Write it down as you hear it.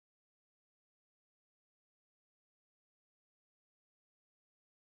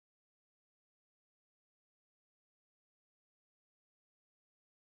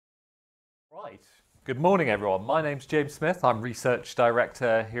Right. Good morning, everyone. My name's James Smith. I'm Research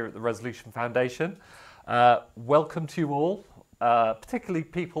Director here at the Resolution Foundation. Welcome to you all, particularly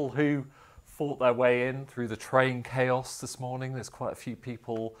people who fought their way in through the train chaos this morning. There's quite a few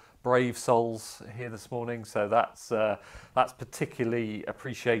people, brave souls here this morning, so that's particularly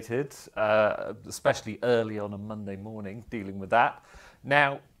appreciated, especially early on a Monday morning, dealing with that.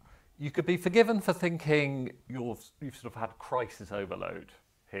 Now, you could be forgiven for thinking you've sort of had crisis overload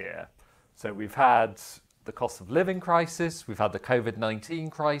here. So we've had the cost of living crisis, we've had the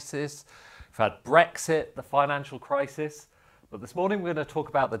COVID-19 crisis, we've had Brexit, the financial crisis, but this morning we're going to talk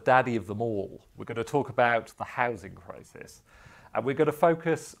about the daddy of them all. We're going to talk about the housing crisis, and we're going to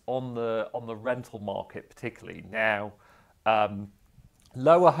focus on the rental market particularly. Now,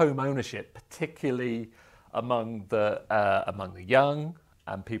 lower home ownership, particularly among the young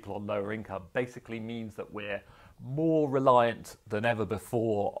and people on lower income, basically means that we're more reliant than ever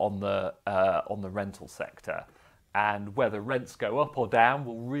before on the rental sector, and whether rents go up or down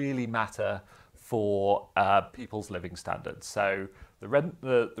will really matter for people's living standards. So the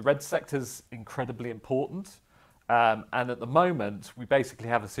rent sector's incredibly important, and at the moment we basically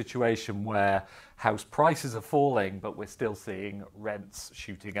have a situation where house prices are falling, but we're still seeing rents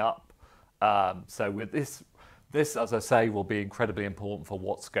shooting up. So with this, as I say, will be incredibly important for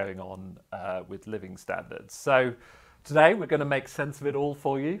what's going on with living standards. So today we're going to make sense of it all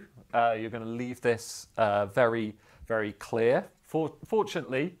for you. You're going to leave this very, very clear.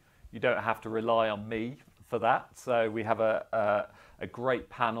 Fortunately, you don't have to rely on me for that. So we have a great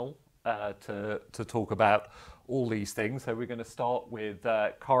panel to talk about all these things. So we're going to start with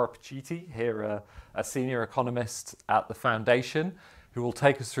Cara Pacitti, here a senior economist at the Foundation, who will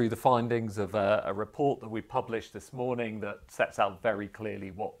take us through the findings of a report that we published this morning that sets out very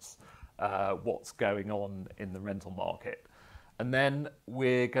clearly what's going on in the rental market. And then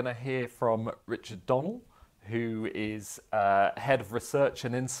we're going to hear from Richard Donnell, who is head of research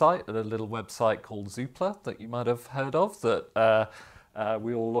and insight at a little website called Zoopla that you might have heard of, that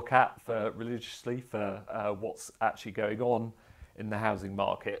we all look at religiously for what's actually going on in the housing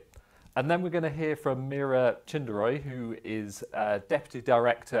market. And then we're going to hear from Meera Chindaroy, who is Deputy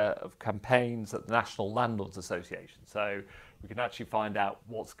Director of Campaigns at the National Landlords Association. So we can actually find out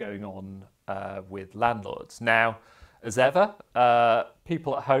what's going on with landlords. Now, as ever,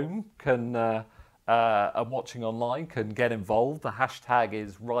 people at home and watching online can get involved. The hashtag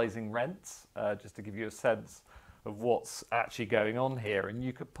is Rising Rents, just to give you a sense of what's actually going on here. And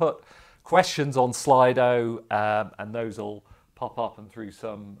you could put questions on Slido, and those will pop up, and through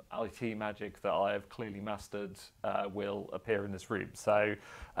some IT magic that I have clearly mastered will appear in this room. So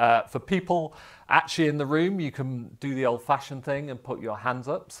for people actually in the room, you can do the old-fashioned thing and put your hands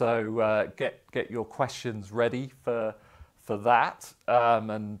up. So get your questions ready for that,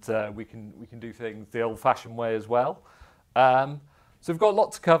 and we can do things the old-fashioned way as well. So we've got a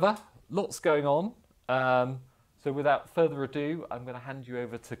lot to cover, lots going on. So without further ado, I'm going to hand you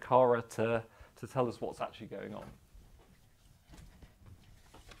over to Cara to tell us what's actually going on.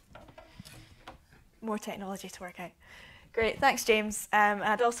 More technology to work out. Great, thanks James.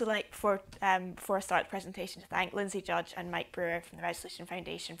 I'd also like, before I start the presentation, to thank Lindsay Judge and Mike Brewer from the Resolution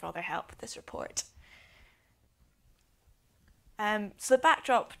Foundation for all their help with this report. So the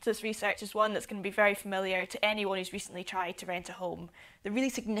backdrop to this research is one that's going to be very familiar to anyone who's recently tried to rent a home: the really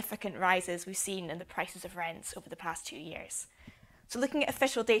significant rises we've seen in the prices of rents over the past 2 years. So looking at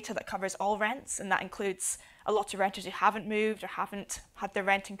official data that covers all rents, and that includes a lot of renters who haven't moved or haven't had their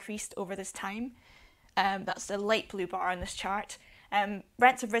rent increased over this time. That's the light blue bar on this chart.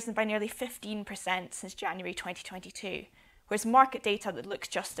 Rents have risen by nearly 15% since January 2022, whereas market data that looks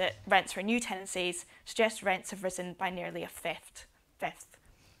just at rents for new tenancies suggests rents have risen by nearly a fifth.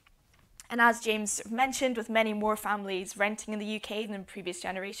 And as James mentioned, with many more families renting in the UK than in previous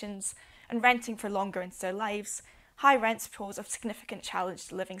generations, and renting for longer into their lives, high rents pose a significant challenge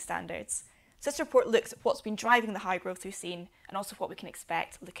to living standards. So this report looks at what's been driving the high growth we've seen, and also what we can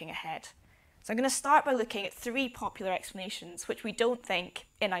expect looking ahead. So I'm going to start by looking at 3 popular explanations, which we don't think,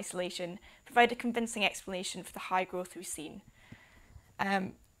 in isolation, provide a convincing explanation for the high growth we've seen.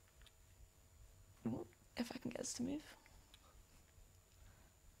 If I can get this to move.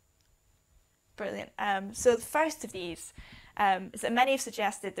 Brilliant. So the first of these is that many have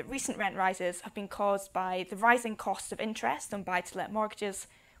suggested that recent rent rises have been caused by the rising cost of interest on buy-to-let mortgages,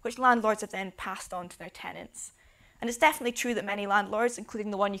 which landlords have then passed on to their tenants. And it's definitely true that many landlords,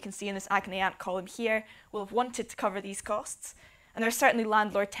 including the one you can see in this agony aunt column here, will have wanted to cover these costs. And there are certainly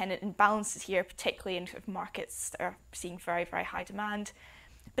landlord-tenant imbalances here, particularly in markets that are seeing very, very high demand.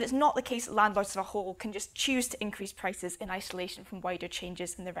 But it's not the case that landlords as a whole can just choose to increase prices in isolation from wider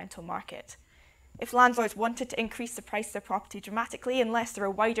changes in the rental market. If landlords wanted to increase the price of their property dramatically, unless there were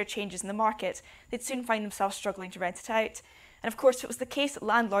wider changes in the market, they'd soon find themselves struggling to rent it out. And of course, if it was the case that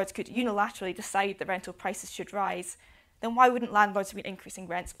landlords could unilaterally decide that rental prices should rise, then why wouldn't landlords have been increasing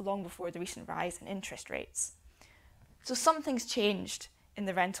rents long before the recent rise in interest rates? So something's changed in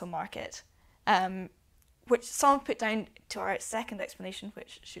the rental market, which someone put down to our second explanation,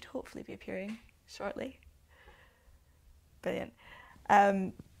 which should hopefully be appearing shortly. Brilliant.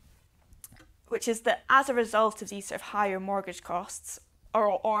 Which is that as a result of these sort of higher mortgage costs,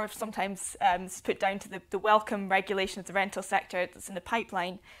 or sometimes put down to the welcome regulation of the rental sector that's in the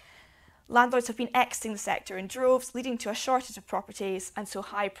pipeline, landlords have been exiting the sector in droves, leading to a shortage of properties and so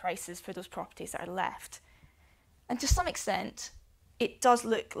high prices for those properties that are left. And to some extent, it does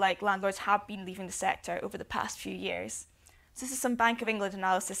look like landlords have been leaving the sector over the past few years. So this is some Bank of England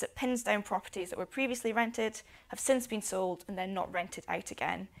analysis that pins down properties that were previously rented, have since been sold and then not rented out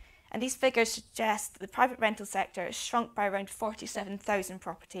again. And these figures suggest that the private rental sector has shrunk by around 47,000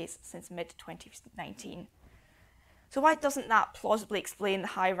 properties since mid-2019. So why doesn't that plausibly explain the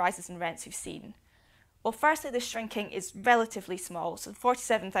high rises in rents we've seen? Well, firstly, this shrinking is relatively small, so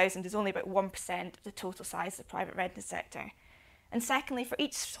 47,000 is only about 1% of the total size of the private rented sector. And secondly, for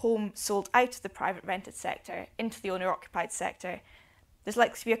each home sold out of the private rented sector into the owner-occupied sector, there's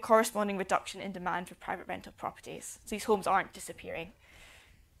likely to be a corresponding reduction in demand for private rental properties. So these homes aren't disappearing.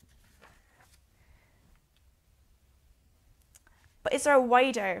 But is there a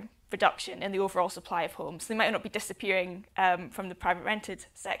wider reduction in the overall supply of homes? They might not be disappearing from the private rented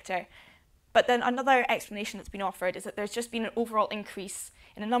sector. But then another explanation that's been offered is that there's just been an overall increase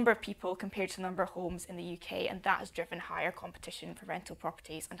in a number of people compared to the number of homes in the UK, and that has driven higher competition for rental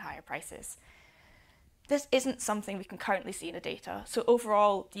properties and higher prices. This isn't something we can currently see in the data. So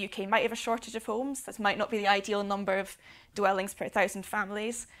overall, the UK might have a shortage of homes. This might not be the ideal number of dwellings per 1,000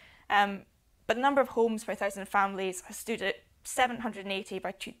 families. But the number of homes per 1,000 families has stood at 780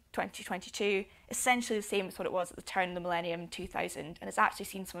 by 2022, essentially the same as what it was at the turn of the millennium in 2000, and has actually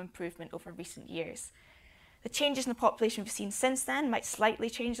seen some improvement over recent years. The changes in the population we've seen since then might slightly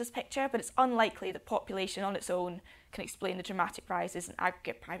change this picture, but it's unlikely that population on its own can explain the dramatic rises in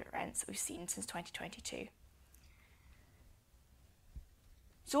aggregate private rents that we've seen since 2022.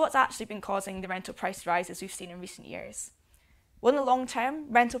 So what's actually been causing the rental price rises we've seen in recent years? Well, in the long term,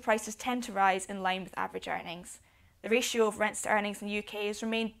 rental prices tend to rise in line with average earnings. The ratio of rents to earnings in the UK has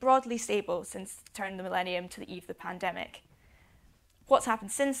remained broadly stable since the turn of the millennium to the eve of the pandemic. What's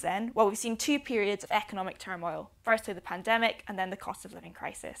happened since then? Well, we've seen two periods of economic turmoil. Firstly, the pandemic, and then the cost of living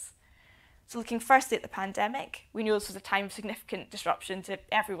crisis. So looking firstly at the pandemic, we knew this was a time of significant disruption to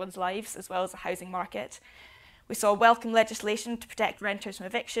everyone's lives, as well as the housing market. We saw welcome legislation to protect renters from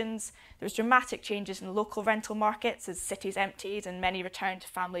evictions. There was dramatic changes in local rental markets as cities emptied and many returned to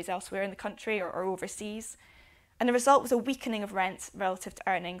families elsewhere in the country or overseas. And the result was a weakening of rents relative to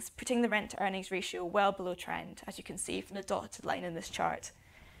earnings, putting the rent to earnings ratio well below trend, as you can see from the dotted line in this chart.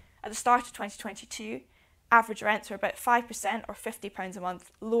 At the start of 2022, average rents were about 5% or £50 a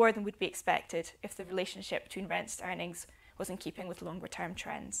month lower than would be expected if the relationship between rents to earnings was in keeping with longer term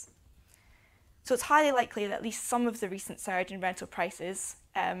trends. So it's highly likely that at least some of the recent surge in rental prices,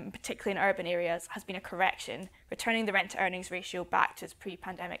 particularly in urban areas, has been a correction, returning the rent to earnings ratio back to its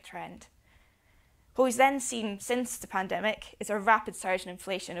pre-pandemic trend. What we've then seen since the pandemic is a rapid surge in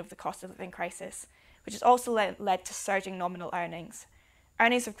inflation over the cost of living crisis, which has also led to surging nominal earnings.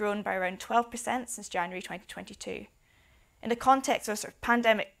 Earnings have grown by around 12% since January 2022. In the context of sort of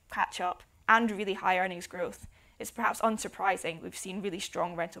pandemic catch-up and really high earnings growth, it's perhaps unsurprising we've seen really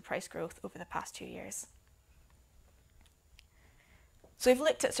strong rental price growth over the past 2 years. So we've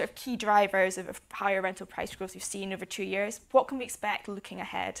looked at sort of key drivers of higher rental price growth we've seen over 2 years. What can we expect looking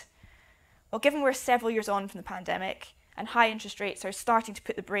ahead? Well, given we're several years on from the pandemic and high interest rates are starting to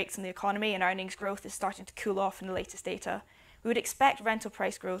put the brakes on the economy and earnings growth is starting to cool off in the latest data, we would expect rental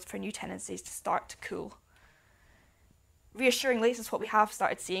price growth for new tenancies to start to cool. Reassuringly, this is what we have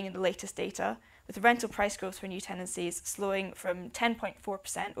started seeing in the latest data, with the rental price growth for new tenancies slowing from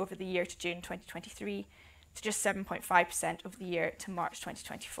 10.4% over the year to June 2023 to just 7.5% over the year to March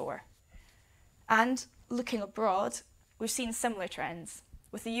 2024. And looking abroad, we've seen similar trends,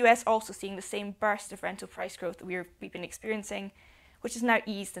 with the US also seeing the same burst of rental price growth that we've been experiencing, which has now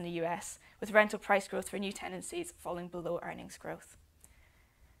eased in the US, with rental price growth for new tenancies falling below earnings growth.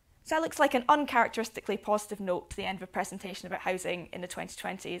 So that looks like an uncharacteristically positive note to the end of a presentation about housing in the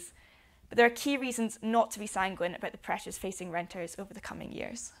 2020s, but there are key reasons not to be sanguine about the pressures facing renters over the coming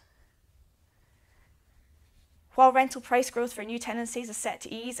years. While rental price growth for new tenancies is set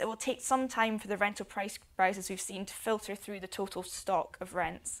to ease, it will take some time for the rental price rises we've seen to filter through the total stock of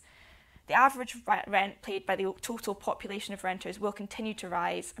rents. The average rent paid by the total population of renters will continue to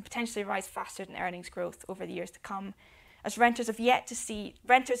rise and potentially rise faster than earnings growth over the years to come, as renters who have yet to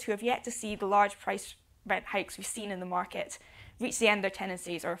see the large price rent hikes we've seen in the market reach the end of their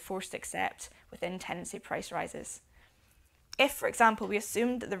tenancies or are forced to accept within tenancy price rises. If, for example, we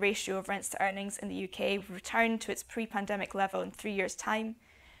assumed that the ratio of rents to earnings in the UK would return to its pre-pandemic level in 3 years' time,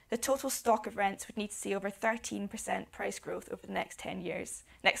 the total stock of rents would need to see over 13% price growth over the next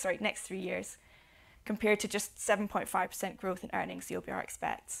 3 years, compared to just 7.5% growth in earnings the OBR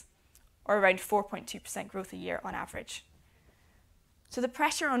expects, or around 4.2% growth a year on average. So the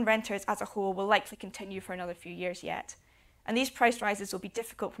pressure on renters as a whole will likely continue for another few years yet, and these price rises will be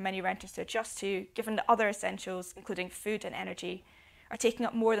difficult for many renters to adjust to, given that other essentials, including food and energy, are taking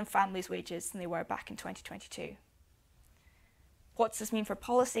up more than families' wages than they were back in 2022. What does this mean for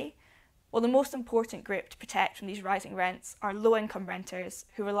policy? Well, the most important group to protect from these rising rents are low-income renters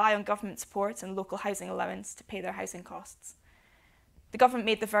who rely on government support and local housing allowance to pay their housing costs. The government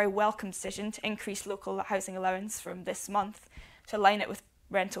made the very welcome decision to increase local housing allowance from this month to align it with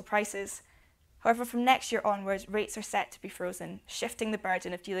rental prices. However, from next year onwards, rates are set to be frozen, shifting the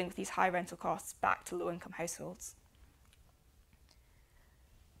burden of dealing with these high rental costs back to low-income households.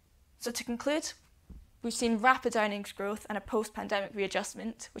 So to conclude, we've seen rapid earnings growth and a post-pandemic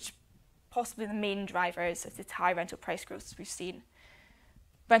readjustment, which are possibly the main drivers of the high rental price growth we've seen.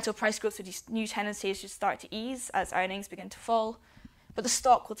 Rental price growth for these new tenancies should start to ease as earnings begin to fall, but the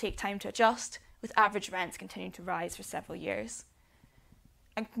stock will take time to adjust, with average rents continuing to rise for several years.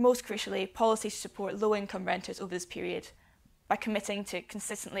 And most crucially, policy should support low-income renters over this period by committing to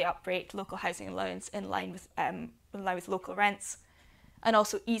consistently upgrade local housing allowance in line with local rents, and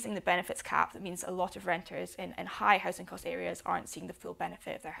also easing the benefits cap. That means a lot of renters in high housing cost areas aren't seeing the full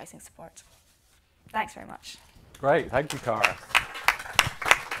benefit of their housing support. Thanks very much. Great, thank you, Cara.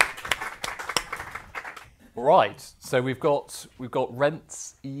 Right, so we've got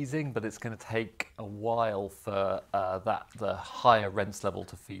rents easing, but it's going to take a while for the higher rents level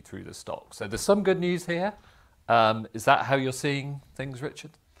to feed through the stock. So there's some good news here. Is that how you're seeing things,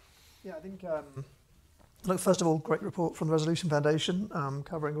 Richard? Yeah, I think. Look, first of all, great report from the Resolution Foundation,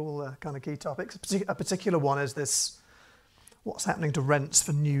 covering all the kind of key topics. A particular one is this: what's happening to rents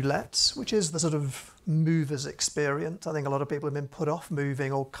for new lets, which is the sort of movers experience. I think a lot of people have been put off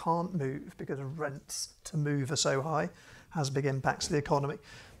moving or can't move because rents to move are so high, has big impacts to the economy.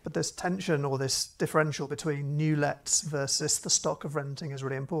 But this tension or this differential between new lets versus the stock of renting is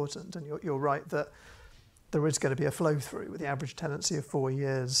really important. And you're right that there is going to be a flow through with the average tenancy of 4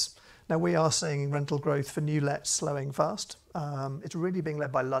 years. Now, we are seeing rental growth for new lets slowing fast. It's really being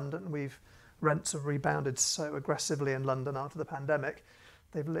led by London. Rents have rebounded so aggressively in London after the pandemic.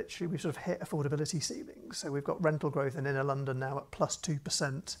 We've sort of hit affordability ceilings. So we've got rental growth in inner London now at plus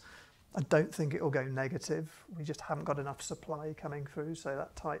 2%. I don't think it will go negative. We just haven't got enough supply coming through. So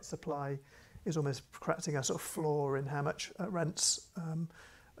that tight supply is almost creating a sort of floor in how much rents,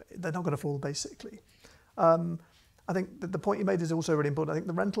 they're not going to fall, basically. I think that the point you made is also really important. I think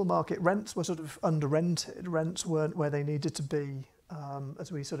the rental market, rents were sort of under-rented. Rents weren't where they needed to be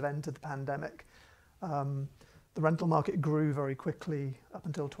as we sort of entered the pandemic. The rental market grew very quickly up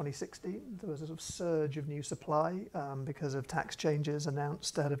until 2016. There was a sort of surge of new supply because of tax changes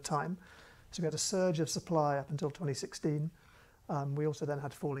announced ahead of time. So we had a surge of supply up until 2016. We also then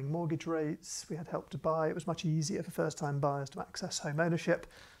had falling mortgage rates. We had Help to Buy. It was much easier for first-time buyers to access home ownership.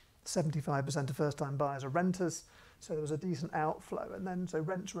 75% of first-time buyers are renters. So there was a decent outflow, and then so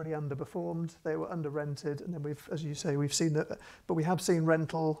rents really underperformed. They were under-rented, and then as you say, we've seen that. But we have seen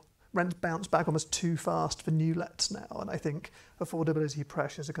rent bounce back almost too fast for new lets now, and I think affordability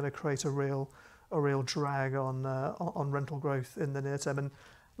pressures are going to create a real drag on rental growth in the near term. And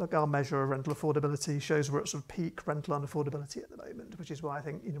look, our measure of rental affordability shows we're at sort of peak rental unaffordability at the moment, which is why I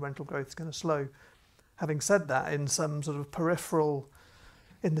think rental growth is going to slow. Having said that, in some sort of peripheral,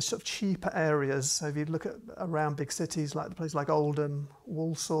 in the sort of cheaper areas, so if you look at around big cities like the places like Oldham,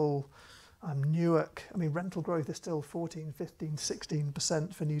 Walsall, Newark, I mean, rental growth is still 14, 15,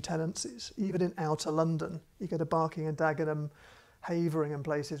 16% for new tenancies. Even in outer London, you go to Barking and Dagenham, Havering and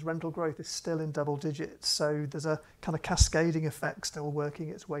places, rental growth is still in double digits. So there's a kind of cascading effect still working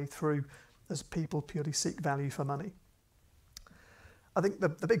its way through as people purely seek value for money. I think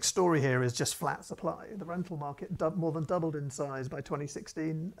the big story here is just flat supply. The rental market more than doubled in size by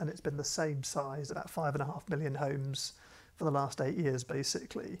 2016, and it's been the same size, about 5.5 million homes for the last 8 years,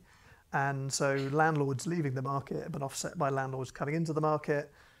 basically. And so landlords leaving the market have been offset by landlords coming into the market.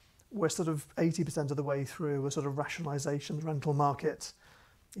 we're sort of 80% of the way through a sort of rationalisation of the rental market.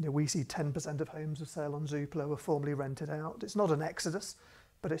 You know, we see 10% of homes for sale on Zoopla were formerly rented out. It's not an exodus,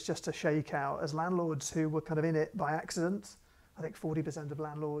 but it's just a shakeout as landlords who were kind of in it by accident. I think 40% of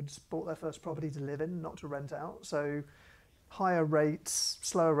landlords bought their first property to live in, not to rent out. So higher rates,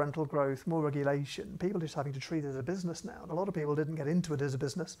 slower rental growth, more regulation. People are just having to treat it as a business now. And a lot of people didn't get into it as a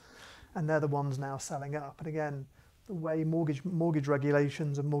business, and they're the ones now selling up. And again, the way mortgage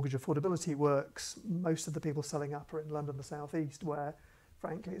regulations and mortgage affordability works, most of the people selling up are in London, the South East, where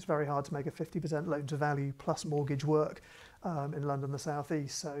frankly it's very hard to make a 50% loan to value plus mortgage work in London, the South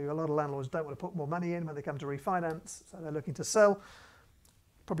East. So a lot of landlords don't want to put more money in when they come to refinance, so they're looking to sell.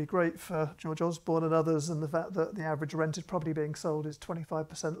 Probably great for George Osborne and others, and the fact that the average rented property being sold is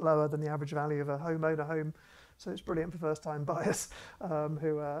 25% lower than the average value of a homeowner home. So it's brilliant for first-time buyers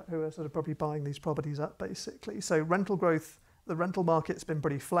who are sort of probably buying these properties up, basically. So rental growth, the rental market's been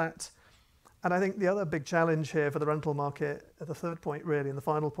pretty flat. And I think the other big challenge here for the rental market, the third point really, and the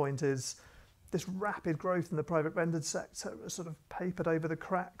final point, is this rapid growth in the private rented sector has sort of papered over the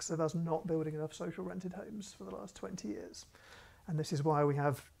cracks of us not building enough social rented homes for the last 20 years. And this is why we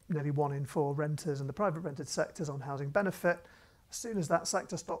have nearly 1 in 4 renters in the private rented sectors on housing benefit. As soon as that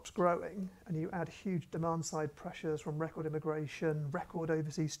sector stops growing and you add huge demand side pressures from record immigration, record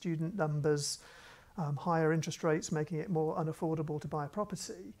overseas student numbers, higher interest rates making it more unaffordable to buy a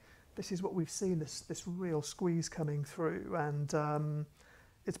property, this is what we've seen, this real squeeze coming through. And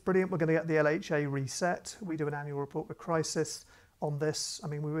it's brilliant. We're going to get the LHA reset. We do an annual report with Crisis on this. I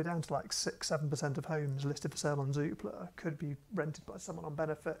mean, we were down to like 6-7% of homes listed for sale on Zoopla could be rented by someone on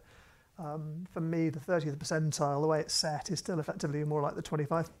benefit. For me, the 30th percentile, the way it's set, is still effectively more like the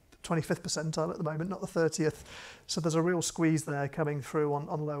 25th percentile at the moment, not the 30th. So there's a real squeeze there coming through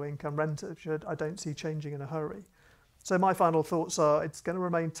on low-income renters, which I don't see changing in a hurry. So my final thoughts are it's going to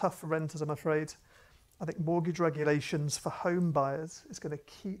remain tough for renters, I'm afraid. I think mortgage regulations for home buyers is going to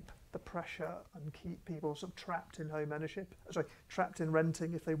keep the pressure and keep people sort of trapped in home ownership, trapped in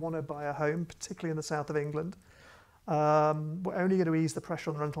renting if they want to buy a home, particularly in the south of England. We're only going to ease the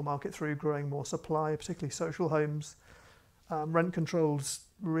pressure on the rental market through growing more supply, particularly social homes. Rent controls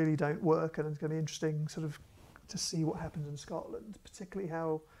really don't work, and it's going to be interesting sort of to see what happens in Scotland, particularly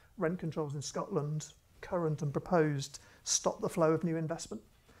how rent controls in Scotland, current and proposed, stop the flow of new investment.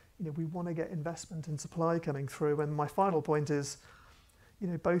 You know, we want to get investment and supply coming through. And my final point is, you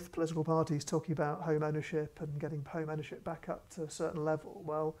know, both political parties talking about home ownership and getting home ownership back up to a certain level.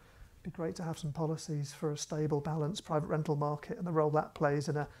 Well, it'd be great to have some policies for a stable, balanced private rental market and the role that plays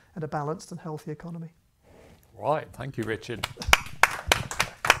in a balanced and healthy economy. Right, thank you, Richard.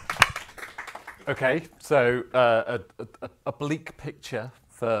 Okay, so a bleak picture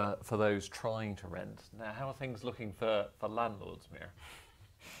for those trying to rent. Now, how are things looking for landlords, Mira?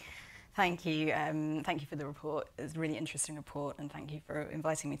 Thank you. Thank you for the report. It's a really interesting report, and thank you for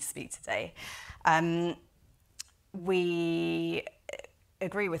inviting me to speak today. We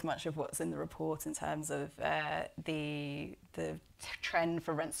agree with much of what's in the report in terms of the trend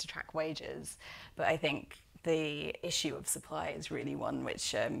for rents to track wages, but I think the issue of supply is really one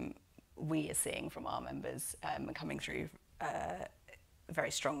which we are seeing from our members coming through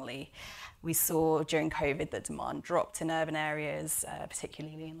very strongly. We saw during COVID that demand dropped in urban areas,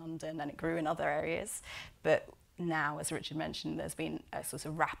 particularly in London, and it grew in other areas. But now, as Richard mentioned, there's been a sort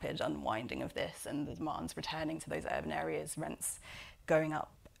of rapid unwinding of this, and the demand's returning to those urban areas, rents going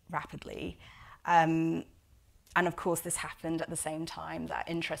up rapidly. And of course, this happened at the same time that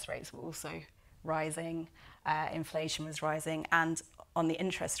interest rates were also rising, inflation was rising, and on the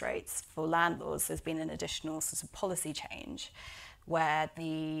interest rates for landlords, there's been an additional sort of policy change where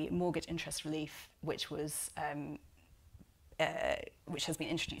the mortgage interest relief, which has been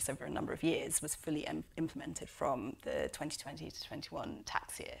introduced over a number of years, was fully implemented from the 2020 to 21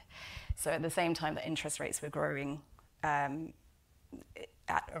 tax year. So at the same time that interest rates were growing at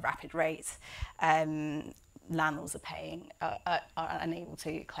a rapid rate, landlords are unable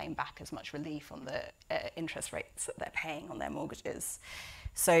to claim back as much relief on the interest rates that they're paying on their mortgages.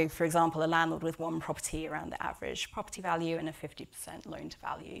 So, for example, a landlord with one property around the average property value and a 50% loan to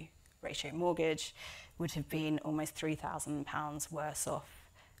value ratio mortgage would have been almost £3,000 worse off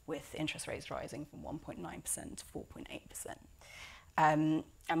with interest rates rising from 1.9% to 4.8%. And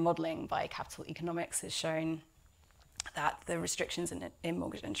modelling by Capital Economics has shown that the restrictions in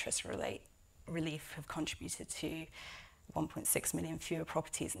mortgage interest relief have contributed to 1.6 million fewer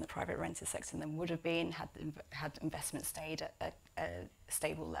properties in the private rented sector than would have been had investment stayed at a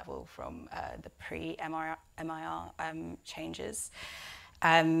stable level from the pre-MIR changes,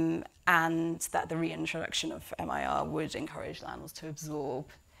 and that the reintroduction of MIR would encourage landlords to absorb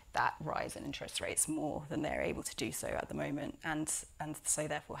that rise in interest rates more than they're able to do so at the moment, and so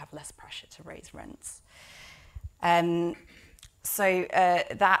therefore have less pressure to raise rents. So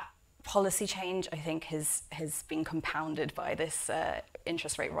that policy change, I think, has been compounded by this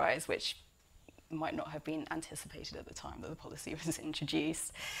interest rate rise, which might not have been anticipated at the time that the policy was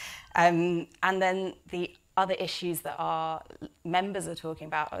introduced. And then the other issues that our members are talking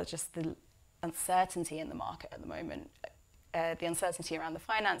about are just the uncertainty in the market at the moment. The uncertainty around the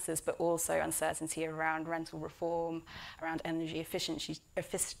finances, but also uncertainty around rental reform, around energy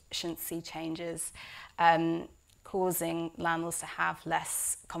efficiency changes, causing landlords to have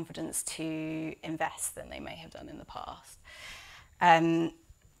less confidence to invest than they may have done in the past.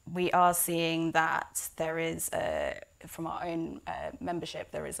 We are seeing that there is, from our own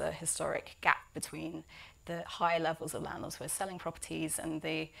membership, there is a historic gap between the high levels of landlords who are selling properties and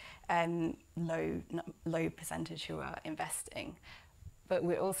the low percentage who are investing. But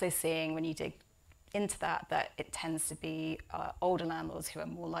we're also seeing, when you dig into that, that it tends to be older landlords who are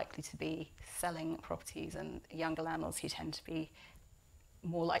more likely to be selling properties and younger landlords who tend to be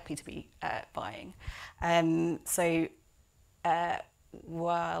more likely to be buying.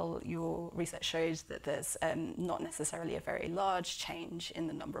 While your research shows that there's not necessarily a very large change in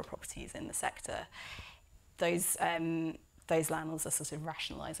the number of properties in the sector, those landlords are sort of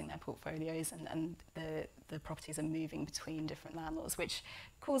rationalising their portfolios, and the properties are moving between different landlords, which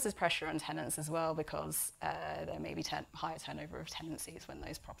causes pressure on tenants as well, because there may be higher turnover of tenancies when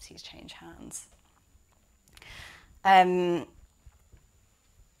those properties change hands.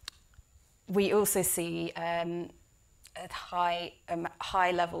 We also see at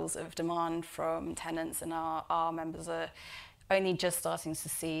high levels of demand from tenants, and our members are only just starting to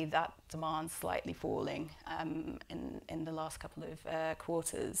see that demand slightly falling in the last couple of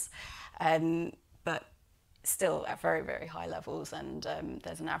quarters, but still at very, very high levels, and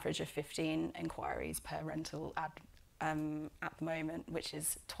there's an average of 15 inquiries per rental at the moment, which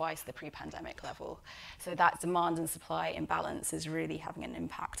is twice the pre-pandemic level. So that demand and supply imbalance is really having an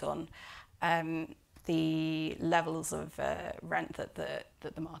impact on the levels of rent that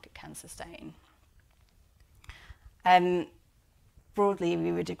the market can sustain. Broadly,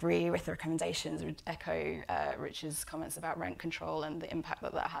 we would agree with the recommendations, would echo Richard's comments about rent control and the impact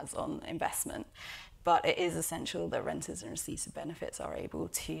that has on investment. But it is essential that renters and receivers of benefits are able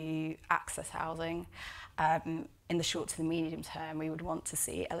to access housing. In the short to the medium term, we would want to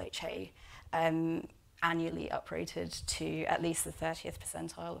see LHA annually uprated to at least the 30th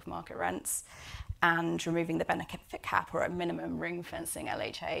percentile of market rents, and removing the benefit cap, or at minimum ring fencing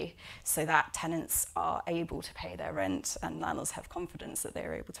LHA, so that tenants are able to pay their rent and landlords have confidence that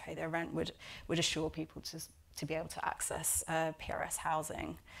they're able to pay their rent, would assure people to be able to access PRS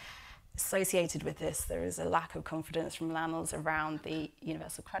housing. Associated with this, there is a lack of confidence from landlords around the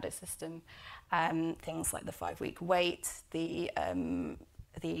universal credit system, things like the 5-week wait, the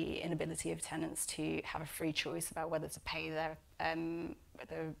inability of tenants to have a free choice about whether to pay their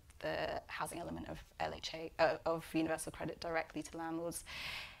the housing element of LHA, of universal credit directly to landlords,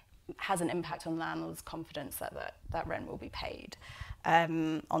 has an impact on landlords' confidence that rent will be paid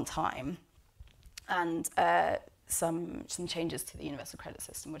on time. And some changes to the universal credit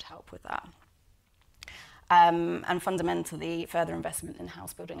system would help with that. And fundamentally, further investment in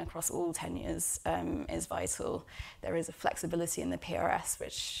house building across all tenures is vital. There is a flexibility in the PRS,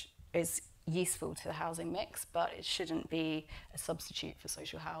 which is useful to the housing mix, but it shouldn't be a substitute for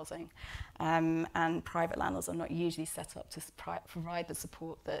social housing. And private landlords are not usually set up to provide the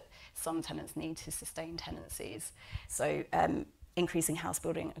support that some tenants need to sustain tenancies. So increasing house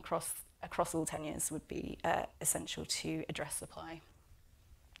building across all tenures would be essential to address supply.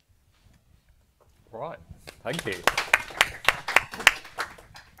 Right, thank you.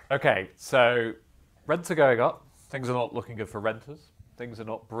 Okay, so rents are going up. Things are not looking good for renters. Things are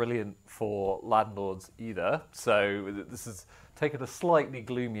not brilliant for landlords either. So this has taken a slightly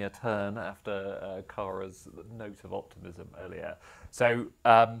gloomier turn after Cara's note of optimism earlier. So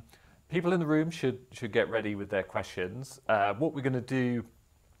people in the room should get ready with their questions. What we're going to do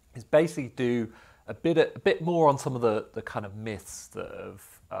is basically do a bit more on some of the kind of myths that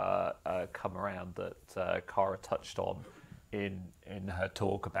have come around that Cara touched on in her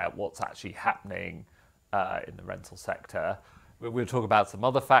talk about what's actually happening in the rental sector. We'll talk about some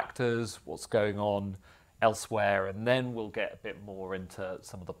other factors, what's going on elsewhere, and then we'll get a bit more into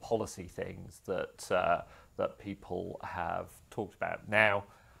some of the policy things that people have talked about. Now,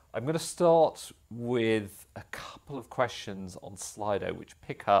 I'm going to start with a couple of questions on Slido which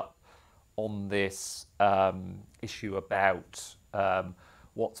pick up on this issue about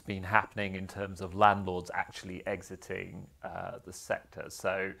what's been happening in terms of landlords actually exiting the sector.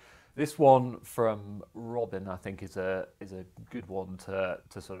 So this one from Robin, I think, is a good one to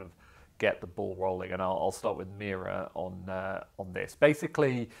sort of get the ball rolling, and I'll start with Mira on this.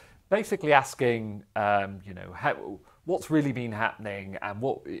 Basically asking, what's really been happening, and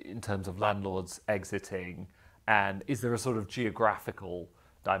what in terms of landlords exiting, and is there a sort of geographical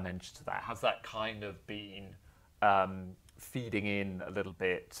dimension to that? Has that kind of been feeding in a little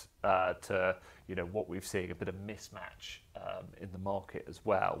bit to what we've seen, a bit of mismatch in the market as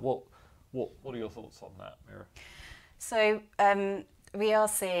well? What are your thoughts on that, Mira? So we are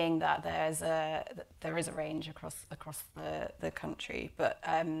seeing that there is a range across the country, but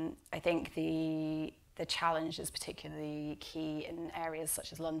I think the challenge is particularly key in areas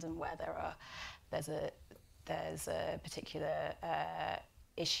such as London, where there's a particular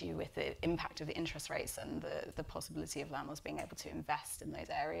issue with the impact of the interest rates and the possibility of landlords being able to invest in those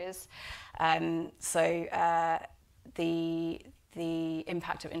areas. The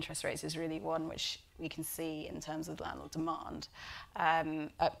impact of interest rates is really one which we can see in terms of landlord demand,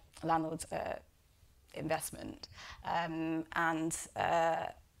 landlord investment, but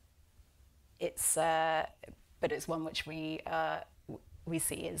it's one which we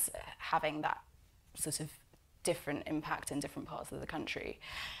see as having that sort of different impact in different parts of the country.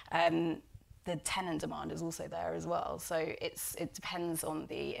 The tenant demand is also there as well, so it depends on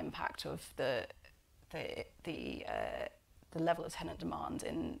the impact of the level of tenant demand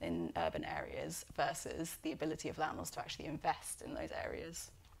in urban areas versus the ability of landlords to actually invest in those areas.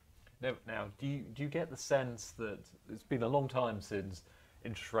 Now, do you get the sense that it's been a long time since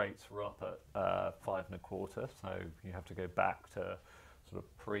interest rates were up at 5.25%, so you have to go back to sort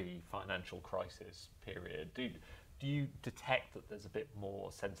of pre-financial crisis period. Do you detect that there's a bit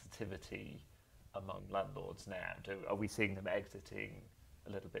more sensitivity among landlords now? Are we seeing them exiting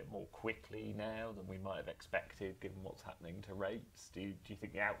a little bit more quickly now than we might have expected, given what's happening to rates? Do you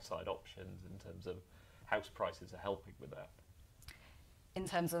think the outside options in terms of house prices are helping with that? In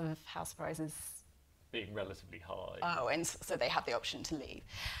terms of house prices being relatively high. Oh, and so they have the option to leave.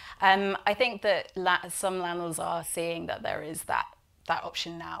 I think that some landlords are seeing that there is that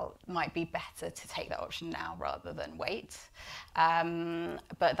option now. Might be better to take that option now rather than wait.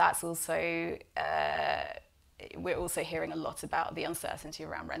 But that's also, we're also hearing a lot about the uncertainty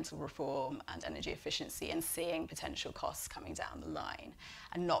around rental reform and energy efficiency, and seeing potential costs coming down the line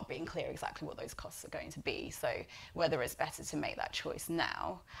and not being clear exactly what those costs are going to be. So whether it's better to make that choice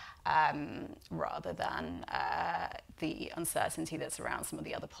now rather than the uncertainty that's around some of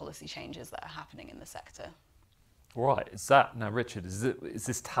the other policy changes that are happening in the sector. Right. Is that now, Richard? Is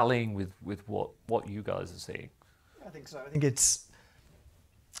this tallying with what you guys are seeing? I think so. I think it's,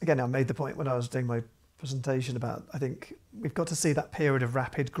 again, I made the point when I was doing my presentation about, I think we've got to see that period of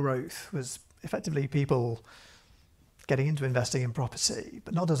rapid growth was effectively people getting into investing in property,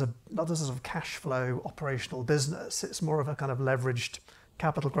 but not as a sort of cash flow operational business. It's more of a kind of leveraged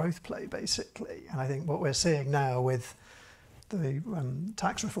capital growth play, basically. And I think what we're seeing now with the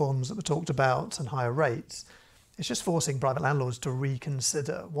tax reforms that were talked about and higher rates, it's just forcing private landlords to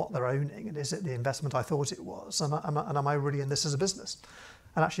reconsider what they're owning, and is it the investment I thought it was, and am I really in this as a business?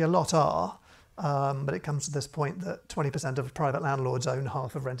 And actually a lot are, but it comes to this point that 20% of private landlords own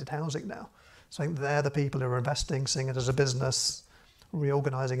half of rented housing now. So I think they're the people who are investing, seeing it as a business,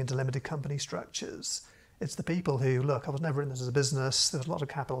 reorganising into limited company structures. It's the people who, look, I was never in this as a business, there was a lot of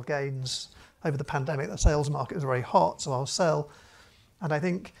capital gains. Over the pandemic, the sales market was very hot, so I'll sell. And I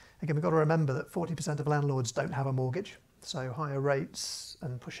think, again, we've got to remember that 40% of landlords don't have a mortgage, so higher rates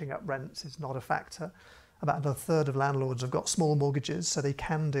and pushing up rents is not a factor. About a third of landlords have got small mortgages, so they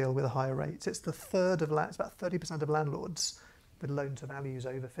can deal with higher rates. It's it's about 30% of landlords with loan to values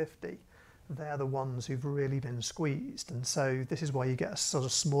over 50. They're the ones who've really been squeezed, and so this is why you get a sort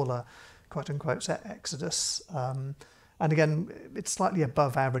of smaller, quote unquote, exodus. And again, it's slightly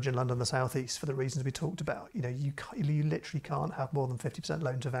above average in London and the South East for the reasons we talked about. You know, you literally can't have more than 50%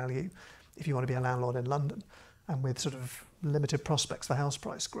 loan to value if you want to be a landlord in London. And with sort of limited prospects for house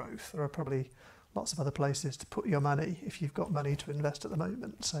price growth, there are probably lots of other places to put your money if you've got money to invest at the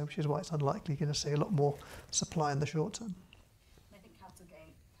moment. So, which is why it's unlikely you're going to see a lot more supply in the short term.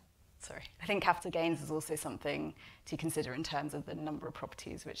 I think capital gains is also something to consider in terms of the number of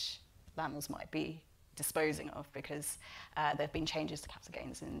properties which landlords might be disposing of, because there have been changes to capital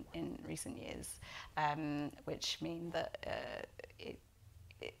gains in recent years, which mean that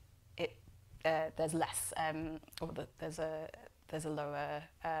there's less, there's a lower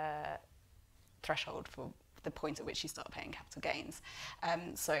threshold for the point at which you start paying capital gains.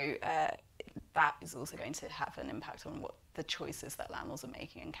 So that is also going to have an impact on what the choices that landlords are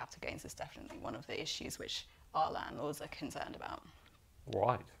making, and capital gains is definitely one of the issues which our landlords are concerned about.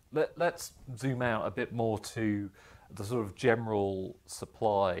 Right. Let's zoom out a bit more to the sort of general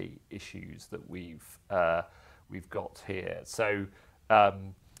supply issues that we've got here. So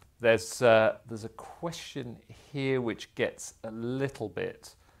there's a question here which gets a little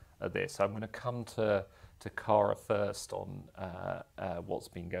bit of this. I'm going to come to Cara first on what's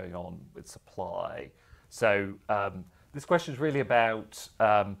been going on with supply. So this question is really about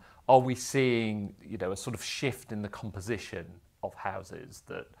are we seeing, you know, a sort of shift in the composition of houses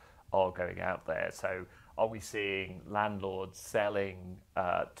that are going out there? So are we seeing landlords selling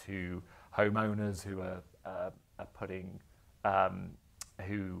to homeowners who are putting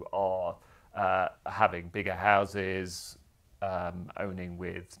who are having bigger houses, owning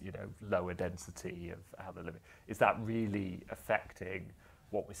with, you know, lower density of how they're living? Is that really affecting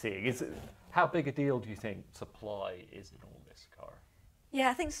what we're seeing? How big a deal do you think supply is in all this, Cara? Yeah,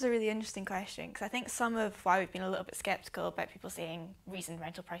 I think this is a really interesting question, because I think some of why we've been a little bit sceptical about people saying reason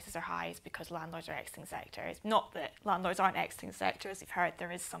rental prices are high is because landlords are exiting the sector. It's not that landlords aren't exiting the sector. As you've heard, there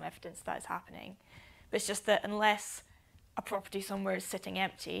is some evidence that is happening. But it's just that unless a property somewhere is sitting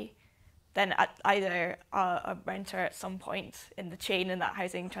empty, then either a renter at some point in the chain in that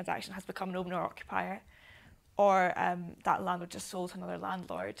housing transaction has become an owner-occupier, or that landlord just sold to another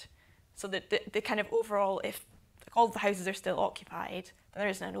landlord. So that the kind of overall, if all the houses are still occupied, then there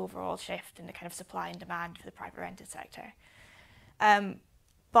isn't an overall shift in the kind of supply and demand for the private rented sector.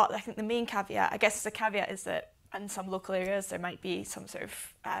 But I think the main caveat, I guess the caveat, is that in some local areas there might be some sort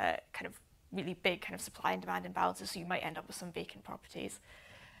of kind of really big kind of supply and demand imbalances, so you might end up with some vacant properties.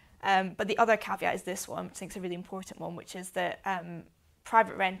 But the other caveat is this one, which I think is a really important one, which is that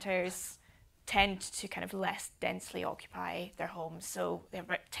private renters tend to kind of less densely occupy their homes. So they have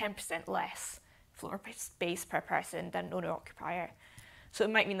about 10% less floor space per person than an owner-occupier. So it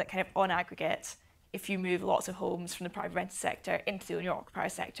might mean that kind of on aggregate, if you move lots of homes from the private rented sector into the owner-occupier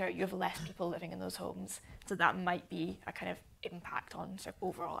sector, you have less people living in those homes. So that might be a kind of impact on sort of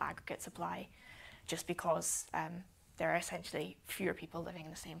overall aggregate supply, just because there are essentially fewer people living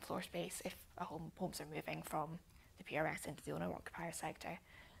in the same floor space if homes are moving from the PRS into the owner-occupier sector.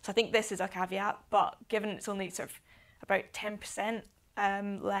 So I think this is a caveat, but given it's only sort of about 10%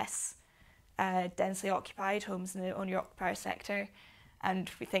 less densely occupied homes in the owner-occupier sector,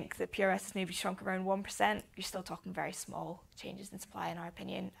 and we think the PRS has maybe shrunk around 1%, you're still talking very small changes in supply, in our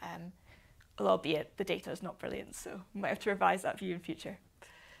opinion, albeit the data is not brilliant, so we might have to revise that view in future.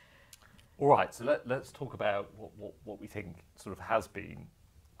 All right, so let's talk about what we think sort of has been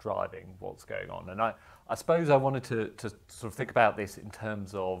driving what's going on. And I suppose I wanted to sort of think about this in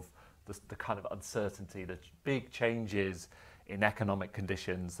terms of the kind of uncertainty, the big changes in economic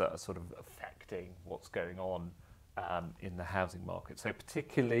conditions that are sort of affecting what's going on in the housing market. So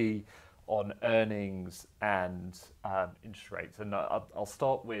particularly on earnings and interest rates. And I'll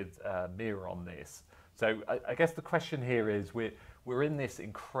start with Mira on this. So I guess the question here is we're in this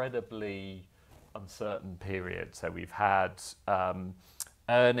incredibly uncertain period. So we've had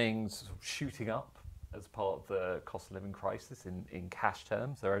earnings shooting up as part of the cost of living crisis in cash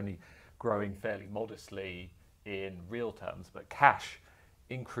terms. They're only growing fairly modestly in real terms, but cash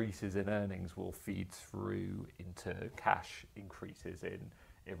increases in earnings will feed through into cash increases in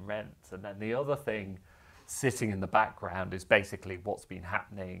rents. And then the other thing sitting in the background is basically what's been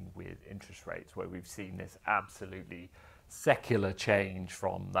happening with interest rates, where we've seen this absolutely secular change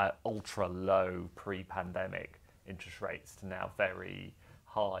from that ultra low pre-pandemic interest rates to now very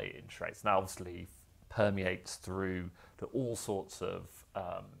high interest rates. Now obviously permeates through to all sorts of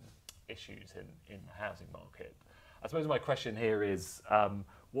issues in the housing market. I suppose my question here is,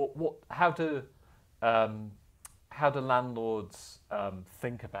 how do landlords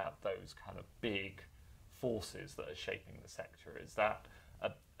think about those kind of big forces that are shaping the sector? Is that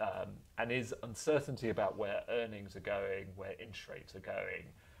and is uncertainty about where earnings are going, where interest rates are going?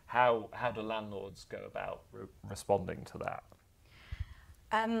 How do landlords go about responding to that?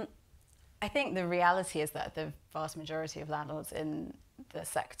 I think the reality is that the vast majority of landlords in the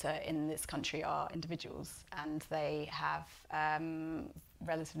sector in this country are individuals, and they have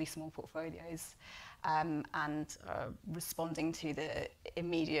relatively small portfolios and are responding to the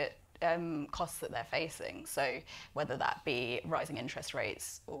immediate costs that they're facing. So whether that be rising interest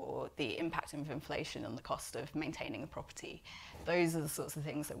rates or the impact of inflation on the cost of maintaining a property, those are the sorts of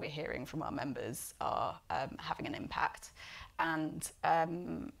things that we're hearing from our members are having an impact. And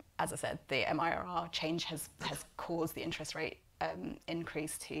as I said, the MIRR change has caused the interest rate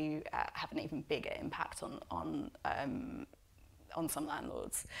increase to have an even bigger impact on some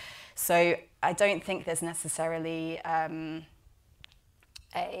landlords. So I don't think there's necessarily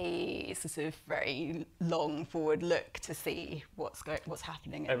a sort of very long forward look to see what's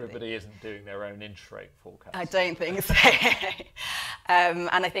happening. Everybody isn't doing their own interest rate forecast. I don't think so. And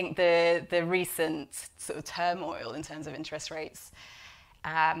I think the recent sort of turmoil in terms of interest rates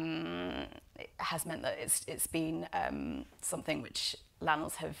has meant that it's been something which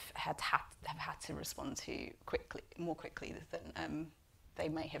landlords have had to respond to more quickly than they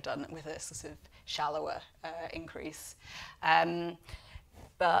may have done with a sort of shallower increase.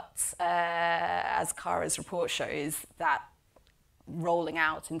 But as Cara's report shows, that rolling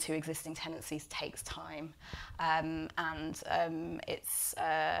out into existing tenancies takes time, and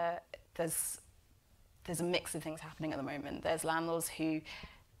there's a mix of things happening at the moment. There's landlords who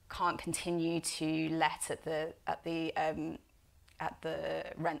can't continue to let at the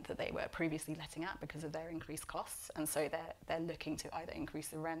rent that they were previously letting at because of their increased costs, and so they're looking to either increase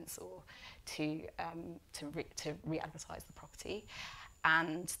the rents or to re-advertise the property.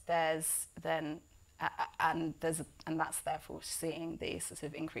 And that's therefore seeing the sort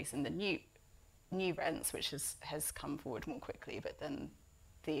of increase in the new rents, which has come forward more quickly, but then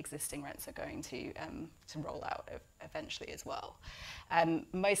the existing rents are going to roll out eventually as well.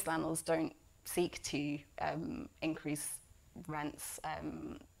 Most landlords don't seek to increase rents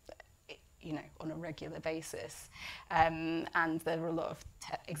on a regular basis, and there are a lot of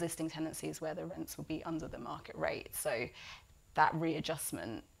existing tenancies where the rents will be under the market rate, so that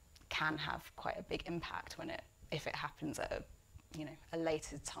readjustment can have quite a big impact if it happens at a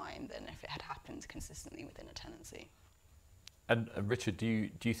later time than if it had happened consistently within a tenancy. And Richard, do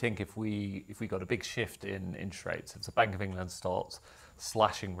you think if we got a big shift in interest rates, if the Bank of England starts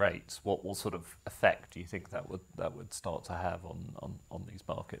slashing rates, what sort of effect do you think that would start to have on these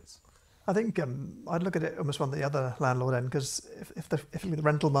markets? I think I'd look at it almost on the other landlord end, because if the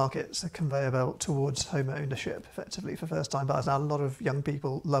rental market's a conveyor belt towards home ownership, effectively for first-time buyers. Now, a lot of young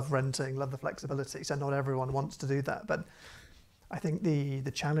people love renting, love the flexibility, so not everyone wants to do that. But I think the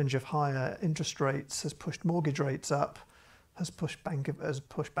challenge of higher interest rates has pushed mortgage rates up, has pushed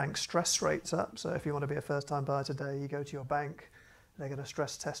bank stress rates up. So if you want to be a first-time buyer today, you go to your bank. They're going to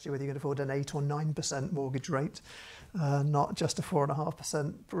stress test you whether you can afford an 8 or 9% mortgage rate, not just a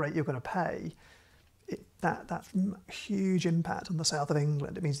 4.5% rate you're going to pay. That's a huge impact on the south of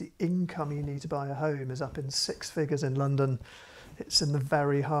England. It means the income you need to buy a home is up in 6 figures in London. It's in the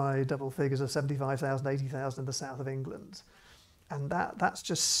very high double figures of 75,000, 80,000 in the south of England. And that's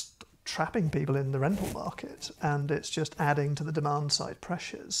just trapping people in the rental market, and it's just adding to the demand side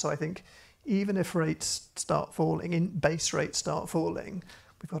pressures. So I think even if rates start falling, base rates start falling,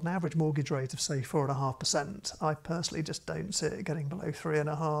 we've got an average mortgage rate of, say, 4.5%. I personally just don't see it getting below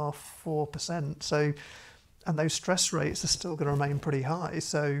 3.5%, 4%. So, and those stress rates are still going to remain pretty high.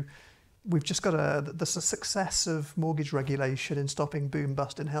 So we've just got the success of mortgage regulation in stopping boom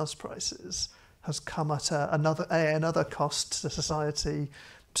bust in house prices has come at another cost to society,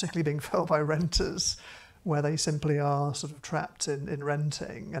 particularly being felt by renters, where they simply are sort of trapped in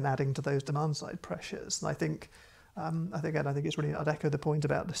renting and adding to those demand side pressures. And I think it's really, I'd echo the point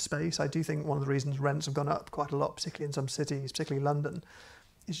about the space. I do think one of the reasons rents have gone up quite a lot, particularly in some cities, particularly London,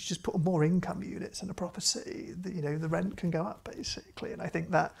 is you just put more income units in a property, the rent can go up basically. And I think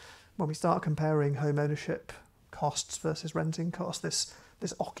that when we start comparing home ownership costs versus renting costs,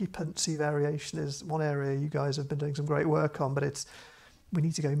 this occupancy variation is one area you guys have been doing some great work on, but we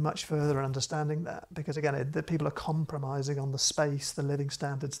need to go much further in understanding that, because again, the people are compromising on the space, the living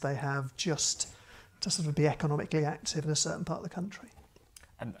standards they have, just to sort of be economically active in a certain part of the country.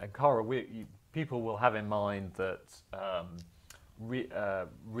 And Cara, people will have in mind that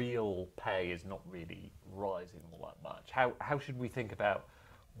real pay is not really rising all that much. How should we think about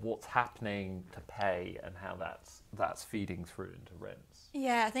what's happening to pay and how that's feeding through into rents?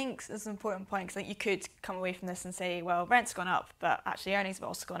 Yeah, I think that's an important point, because you could come away from this and say, well, rent's gone up, but actually earnings have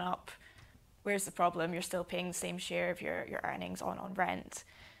also gone up. Where's the problem? You're still paying the same share of your earnings on rent.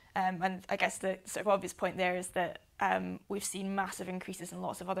 And I guess the sort of obvious point there is that we've seen massive increases in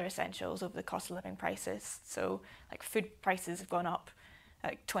lots of other essentials over the cost of living prices. So like food prices have gone up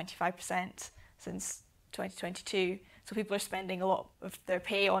like 25% since 2022. So people are spending a lot of their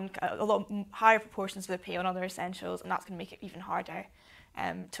pay on, a lot higher proportions of their pay on other essentials, and that's going to make it even harder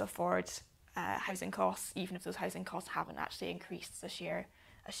to afford housing costs, even if those housing costs haven't actually increased this year,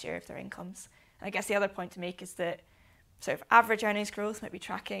 a share of their incomes. And I guess the other point to make is that sort of average earnings growth might be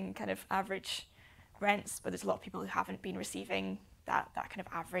tracking kind of average rents, but there's a lot of people who haven't been receiving that kind of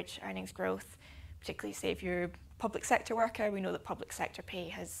average earnings growth, particularly say if you're a public sector worker. We know that public sector pay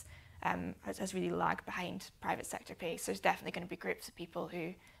has has really lagged behind private sector pace. So there's definitely going to be groups of people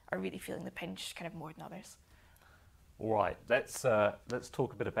who are really feeling the pinch kind of more than others. All right, let's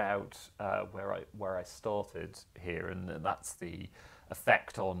talk a bit about where I started here, and that's the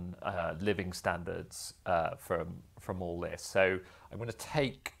effect on living standards from all this. So I'm going to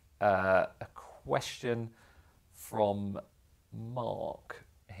take a question from Mark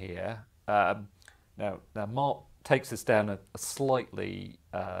here. Now Mark takes us down a slightly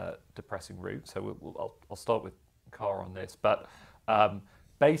depressing route. So I'll start with Cara on this, but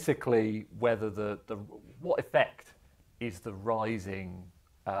basically whether what effect is the rising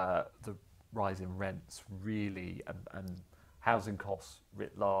rents really and housing costs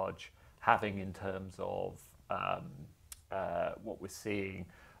writ large having in terms of what we're seeing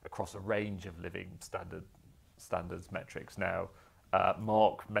across a range of living standards metrics. Now,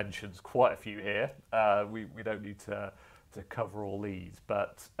 Mark mentions quite a few here. We don't need to cover all these,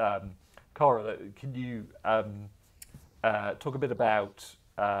 but Cara, can you talk a bit about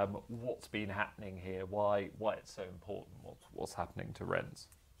what's been happening here, why it's so important, what's happening to rents?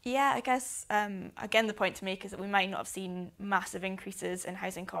 Yeah, I guess, again, the point to make is that we might not have seen massive increases in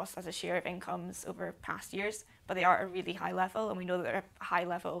housing costs as a share of incomes over past years, but they are at a really high level, and we know that they're at a high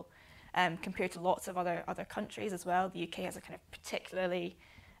level compared to lots of other countries as well. The UK has a kind of particularly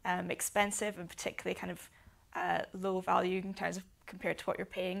expensive and particularly kind of low value in terms of compared to what you're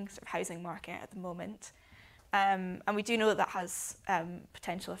paying sort of housing market at the moment. And we do know that has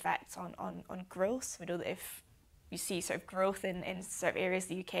potential effects on growth. We know that if you see sort of growth in sort of areas of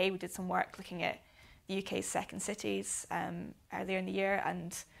the UK, we did some work looking at the UK's second cities earlier in the year,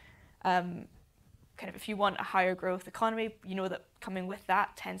 and kind of if you want a higher growth economy, you know that coming with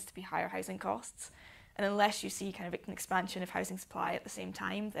that tends to be higher housing costs. And unless you see kind of an expansion of housing supply at the same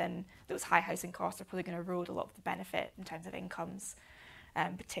time, then those high housing costs are probably going to erode a lot of the benefit in terms of incomes,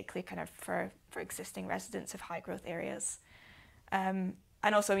 particularly kind of for existing residents of high growth areas.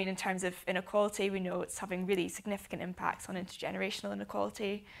 And also, I mean, in terms of inequality, we know it's having really significant impacts on intergenerational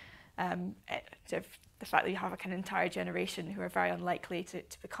inequality. The fact that you have a kind of entire generation who are very unlikely to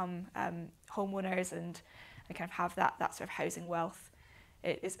become homeowners and kind of have that sort of housing wealth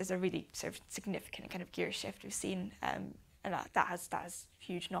is a really sort of significant kind of gear shift we've seen, and that has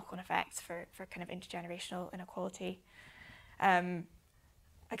huge knock-on effects for kind of intergenerational inequality.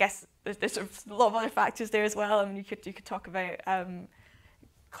 I guess there's sort of a lot of other factors there as well. I mean, you could talk about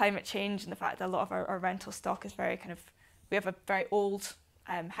climate change and the fact that a lot of our rental stock is very kind of, we have a very old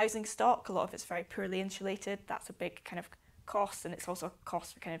housing stock. A lot of it's very poorly insulated. That's a big kind of cost, and it's also a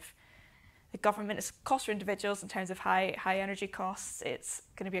cost for kind of the government. It's a cost for individuals in terms of high energy costs. It's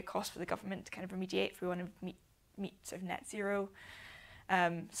going to be a cost for the government to kind of remediate if we want to meet sort of net zero.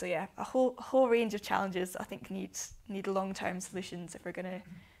 So yeah, a whole range of challenges I think need long-term solutions if we're going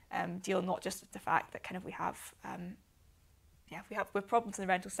to deal not just with the fact that kind of we have problems in the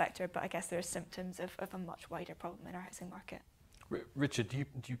rental sector, but I guess there are symptoms of a much wider problem in our housing market. Richard, do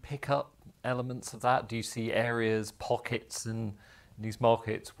you pick up elements of that? Do you see areas, pockets in these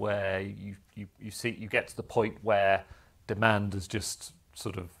markets where you get to the point where demand is just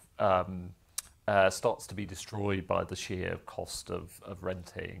sort of starts to be destroyed by the sheer cost of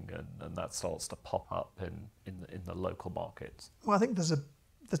renting, and that starts to pop up in the local markets? Well, I think there's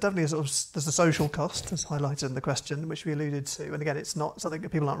definitely there's a social cost, as highlighted in the question, which we alluded to. And again, it's not something that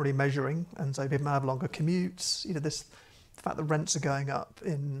people aren't really measuring, and so people have longer commutes. The fact that rents are going up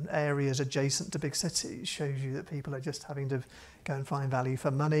in areas adjacent to big cities shows you that people are just having to go and find value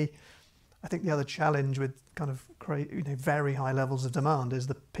for money. I think the other challenge with kind of very high levels of demand is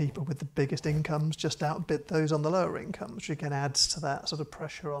the people with the biggest incomes just outbid those on the lower incomes, which again adds to that sort of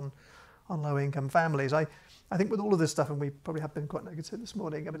pressure on low income families. I think with all of this stuff, and we probably have been quite negative this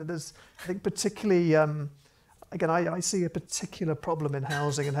morning, I mean, I think particularly, again, I see a particular problem in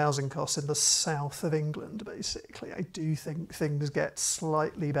housing and housing costs in the south of England, basically. I do think things get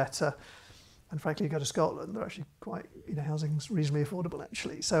slightly better. And frankly, you go to Scotland, they're actually quite, housing's reasonably affordable,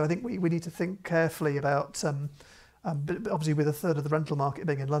 actually. So I think we need to think carefully about, but obviously with a third of the rental market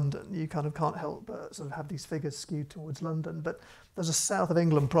being in London, you kind of can't help but sort of have these figures skewed towards London. But there's a south of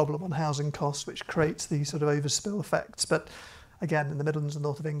England problem on housing costs, which creates these sort of overspill effects. But again, in the Midlands and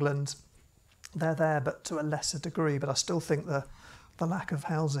north of England, they're there, but to a lesser degree. But I still think the lack of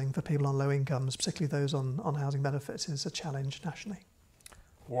housing for people on low incomes, particularly those on housing benefits, is a challenge nationally.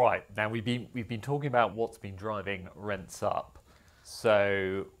 Right, now we've been talking about what's been driving rents up.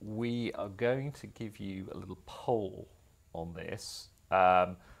 So we are going to give you a little poll on this.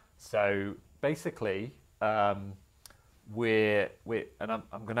 So basically,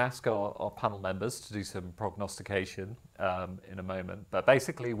 I'm going to ask our panel members to do some prognostication in a moment. But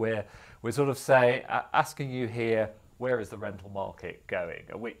basically, we're sort of asking you here, where is the rental market going?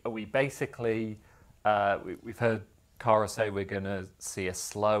 Are we basically? We've heard Cara say we're going to see a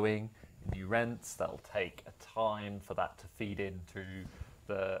slowing in new rents. That'll take a time for that to feed into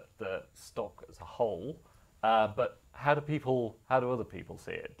the stock as a whole. But how do other people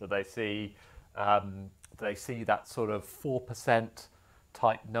see it? Do they see that sort of 4%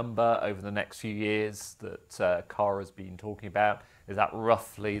 type number over the next few years that Cara's been talking about? Is that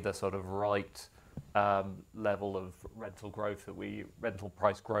roughly the sort of right level of rental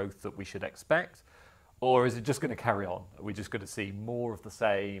price growth that we should expect? Or is it just going to carry on? Are we just going to see more of the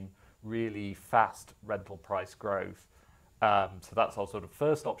same really fast rental price growth? So that's our sort of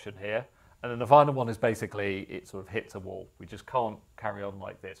first option here. And then the final one is basically it sort of hits a wall. We just can't carry on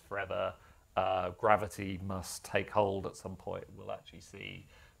like this forever. Gravity must take hold at some point. We'll actually see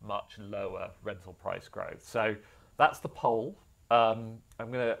much lower rental price growth. So that's the poll. I'm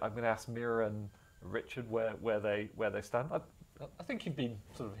gonna ask Mira and Richard where they stand. I think you've been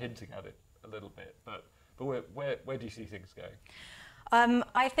sort of hinting at it a little bit, but where do you see things going?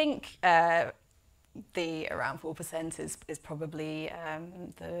 I think the around 4% is probably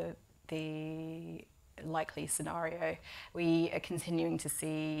the likely scenario. We are continuing to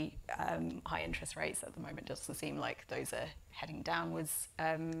see high interest rates at the moment. Doesn't seem like those are heading downwards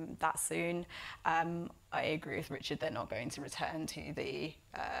that soon. I agree with Richard. They're not going to return to the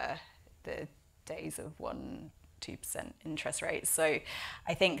days of 1-2% interest rates. So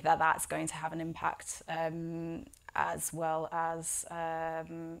I think that's going to have an impact, as well as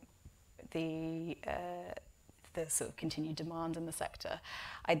the sort of continued demand in the sector.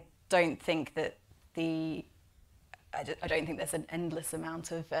 I don't think that I don't think there's an endless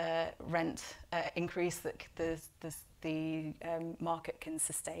amount of rent increase that the market can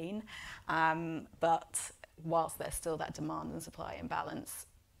sustain. But whilst there's still that demand and supply imbalance,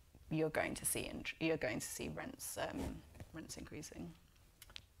 you're going to see rents increasing.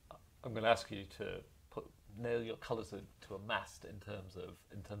 I'm going to ask you to nail your colours to a mast in terms of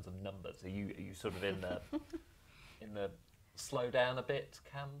numbers. Are you sort of in the slow down a bit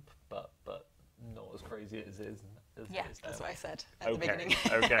camp, but not as crazy as it is. Yeah, that's what I said at the beginning.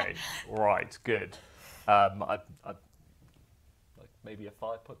 Okay, right, good. I'd like maybe a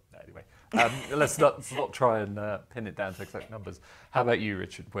 5 put. No, anyway, let's not try and pin it down to exact numbers. How about you,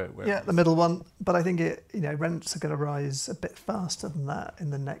 Richard? Where the middle one. But I think rents are going to rise a bit faster than that in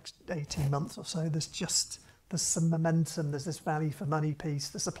the next 18 months or so. There's some momentum. There's this value for money piece.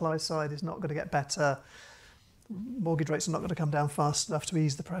 The supply side is not going to get better. Mortgage rates are not going to come down fast enough to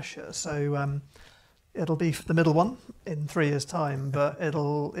ease the pressure. So it'll be the middle one in 3 years' time, but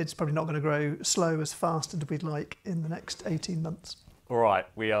it's probably not going to grow slow as fast as we'd like in the next 18 months. All right,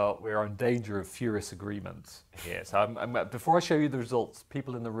 we are in danger of furious agreement here. So before I show you the results,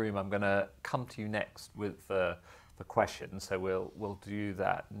 people in the room, I'm going to come to you next with the questions. So we'll do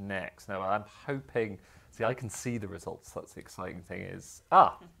that next. Now I'm hoping. See, I can see the results. That's the exciting thing is,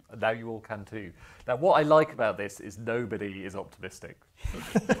 now you all can too. Now, what I like about this is nobody is optimistic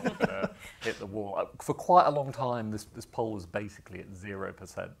that we're going to hit the wall. For quite a long time, this poll was basically at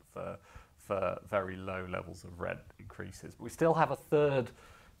 0% for very low levels of rent increases. But we still have a third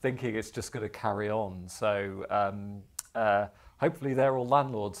thinking it's just going to carry on. So hopefully they're all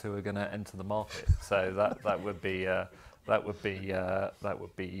landlords who are going to enter the market. So that would be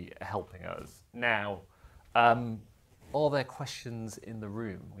helping us. Now, are there questions in the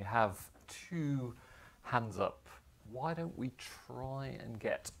room? We have 2 hands up. Why don't we try and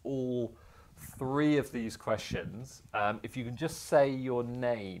get all 3 of these questions? If you can just say your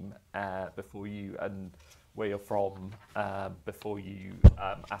name before you and where you're from before you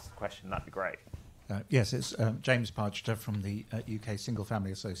ask the question, that'd be great. Yes, it's James Parchester from the UK Single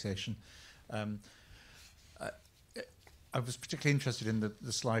Family Association. I was particularly interested in the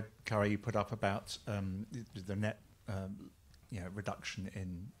slide, Cara, you put up about the net reduction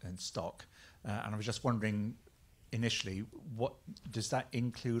in stock. And I was just wondering, initially, what does that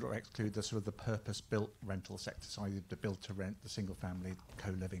include or exclude the sort of the purpose-built rental sector, so either the build-to-rent, the single-family,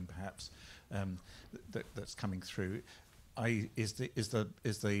 co-living perhaps, that's coming through? Is the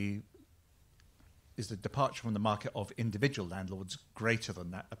departure from the market of individual landlords greater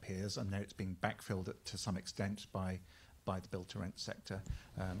than that appears, and now it's being backfilled to some extent by the build-to-rent sector,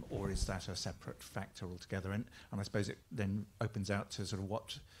 or is that a separate factor altogether? And I suppose it then opens out to sort of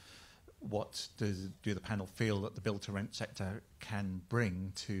what do the panel feel that the build-to-rent sector can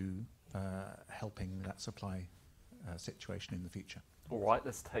bring to helping that supply situation in the future? All right,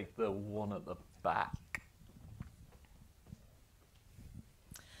 let's take the one at the back.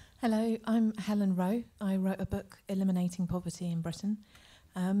 Hello, I'm Helen Rowe. I wrote a book, Eliminating Poverty in Britain.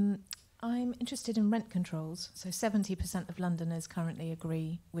 I'm interested in rent controls. So 70% of Londoners currently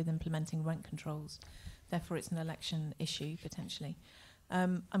agree with implementing rent controls. Therefore, it's an election issue, potentially.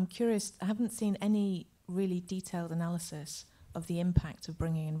 I'm curious, I haven't seen any really detailed analysis of the impact of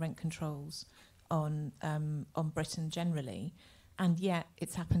bringing in rent controls on Britain generally. And yet,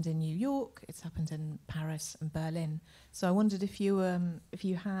 it's happened in New York, it's happened in Paris and Berlin. So I wondered if you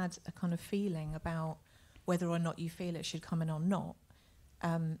had a kind of feeling about whether or not you feel it should come in or not,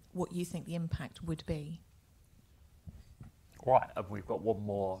 what you think the impact would be. Right, and we've got one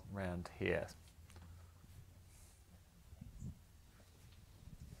more round here.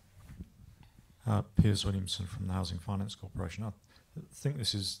 Piers Williamson from the Housing Finance Corporation. I think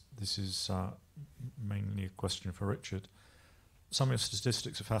this is mainly a question for Richard. Some of your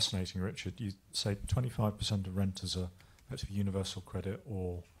statistics are fascinating, Richard. You say 25% of renters are effectively universal credit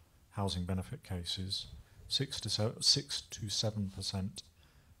or housing benefit cases. 6 to 7%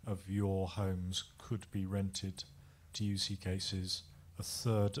 of your homes could be rented to UC cases. A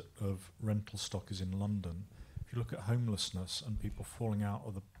third of rental stock is in London. If you look at homelessness and people falling out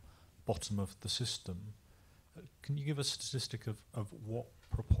of the bottom of the system, can you give a statistic of what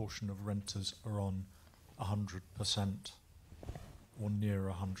proportion of renters are on 100% or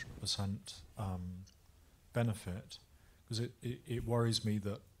near 100% benefit? Because it worries me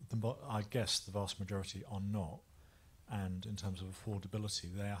that I guess the vast majority are not, and in terms of affordability,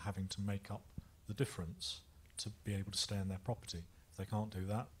 they are having to make up the difference to be able to stay in their property. If they can't do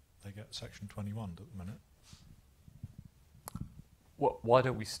that, they get Section 21 at the minute. Why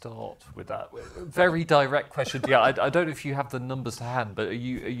don't we start with that? Very direct question. Yeah, I don't know if you have the numbers to hand, but are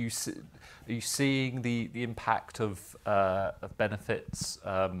you seeing the impact of benefits?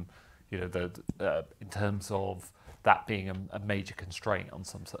 In terms of that being a major constraint on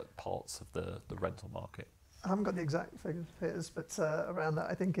some sort of parts of the rental market. I haven't got the exact figures, but around that,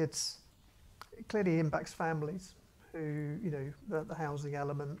 I think it clearly impacts families who, the housing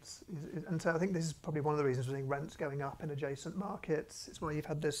elements. And so I think this is probably one of the reasons we're seeing rents going up in adjacent markets. It's why you've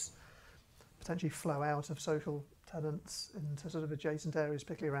had this potentially flow out of social tenants into sort of adjacent areas,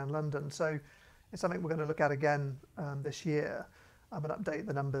 particularly around London. So it's something we're going to look at again this year and update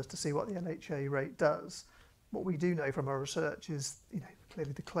the numbers to see what the LHA rate does. What we do know from our research is,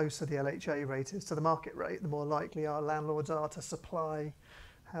 clearly the closer the LHA rate is to the market rate, the more likely our landlords are to supply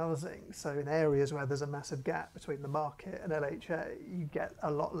housing. So in areas where there's a massive gap between the market and LHA, you get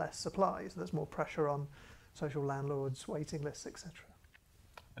a lot less supply. So there's more pressure on social landlords, waiting lists, etc.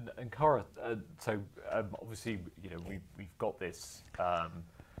 And Cara, obviously, we've got this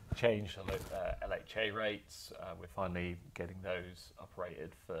change to LHA rates. We're finally getting those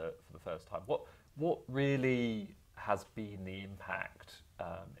uprated for the first time. What really has been the impact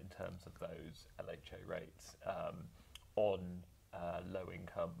in terms of those LHA rates on low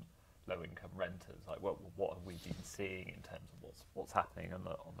income renters? Like what have we been seeing in terms of what's happening on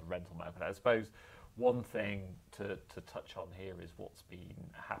the rental market? I suppose one thing to touch on here is what's been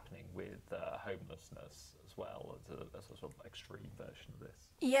happening with homelessness as well as a sort of extreme version of this.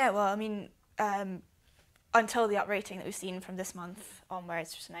 Yeah, well, I mean, until the uprating that we've seen from this month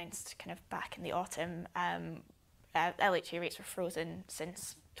onwards, was announced kind of back in the autumn, LHA rates were frozen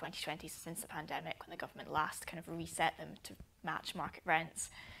since 2020, since the pandemic, when the government last kind of reset them to match market rents.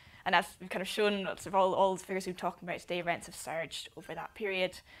 And as we've kind of shown, all the figures we've been talking about today, rents have surged over that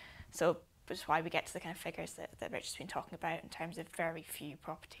period. So which is why we get to the kind of figures that Rich has been talking about in terms of very few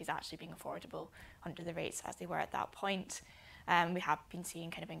properties actually being affordable under the rates as they were at that point. We have been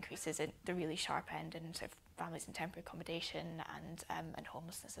seeing kind of increases in the really sharp end in sort of families in temporary accommodation and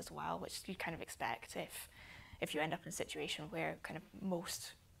homelessness as well, which you'd kind of expect if you end up in a situation where kind of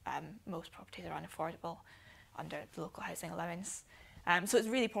most properties are unaffordable under the local housing allowance. So it's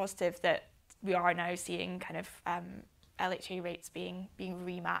really positive that we are now seeing kind of LHA rates being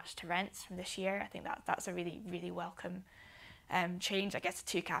rematched to rents from this year. I think that's a really, really welcome change. I guess the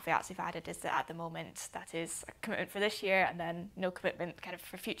two caveats we've added is that at the moment that is a commitment for this year and then no commitment kind of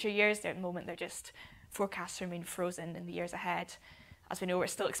for future years. At the moment they're just forecast to remain frozen in the years ahead. As we know, we're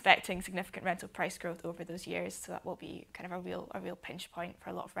still expecting significant rental price growth over those years, so that will be kind of a real pinch point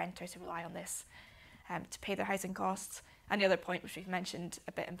for a lot of renters who rely on this to pay their housing costs. And the other point, which we've mentioned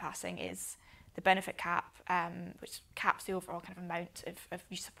a bit in passing, is the benefit cap, which caps the overall kind of amount of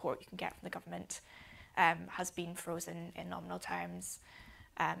support you can get from the government, has been frozen in nominal terms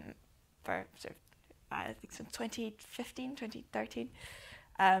for sort of, I think since 2015, 2013.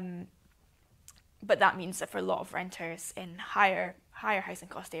 But that means that for a lot of renters in higher housing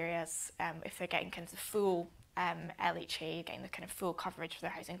cost areas, if they're getting kind of the full LHA, getting the kind of full coverage for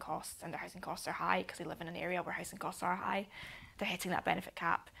their housing costs, and their housing costs are high because they live in an area where housing costs are high. They're hitting that benefit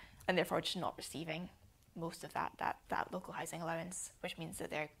cap and therefore just not receiving most of that local housing allowance, which means that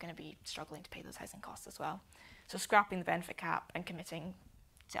they're going to be struggling to pay those housing costs as well. So scrapping the benefit cap and committing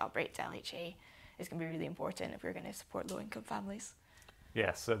to uprate to LHA is going to be really important if we're going to support low-income families.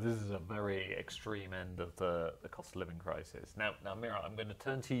 Yes, so this is a very extreme end of the cost of living crisis. Now, Mira, I'm going to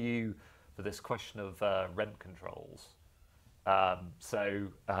turn to you for this question of rent controls.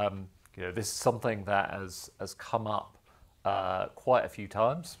 This is something that has come up quite a few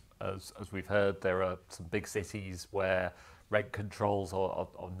times. As we've heard, there are some big cities where rent controls are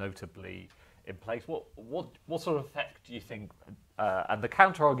notably in place. What sort of effect do you think? And the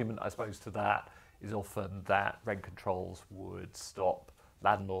counter argument, I suppose, to that is often that rent controls would stop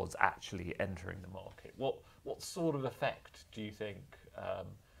landlords actually entering the market. What sort of effect do you think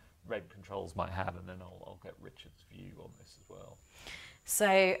rent controls might have? And then I'll get Richard's view on this as well.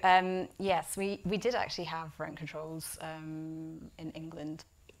 So yes, we did actually have rent controls in England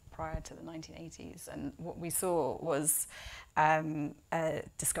prior to the 1980s, and what we saw was a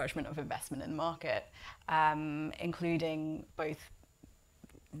discouragement of investment in the market, including both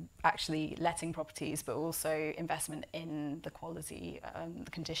actually letting properties, but also investment in the quality,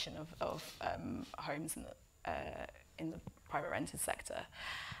 the condition of homes in the private rented sector.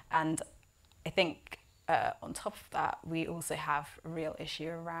 And I think on top of that, we also have a real issue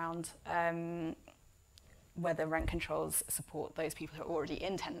around whether rent controls support those people who are already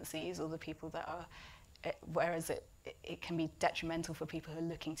in tenancies or the people that are, whereas it can be detrimental for people who are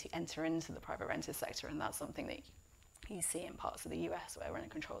looking to enter into the private rented sector, and that's something that you see in parts of the US where rent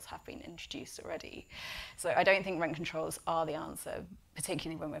controls have been introduced already. So I don't think rent controls are the answer,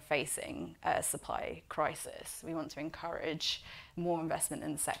 particularly when we're facing a supply crisis. We want to encourage more investment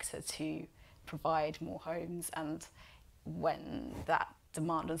in the sector to provide more homes, and when that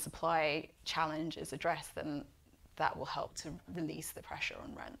demand and supply challenge is addressed, then that will help to release the pressure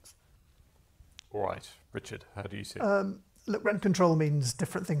on rents. All right, Richard, how do you see it? Look, rent control means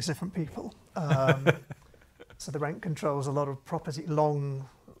different things to different people. So the rent controls a lot of property, people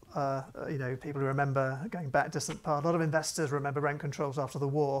who remember going back distant part, a lot of investors remember rent controls after the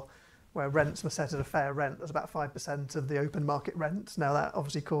war, where rents were set at a fair rent. That's about 5% of the open market rent. Now that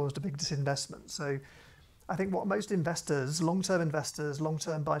obviously caused a big disinvestment. So I think what most investors, long-term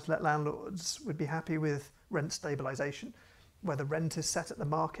buy-to-let landlords would be happy with rent stabilisation, where the rent is set at the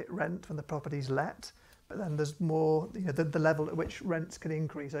market rent when the property's let, but then there's more, the level at which rents can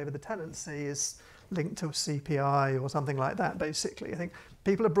increase over the tenancy is linked to a CPI or something like that, basically. I think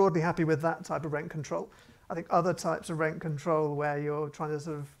people are broadly happy with that type of rent control. I think other types of rent control where you're trying to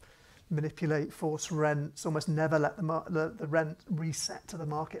sort of manipulate, force rents, almost never let the rent reset to the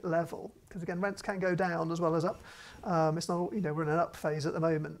market level. Because again, rents can go down as well as up. It's not, we're in an up phase at the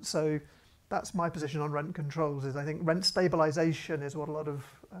moment. So that's my position on rent controls, is I think rent stabilisation is what a lot of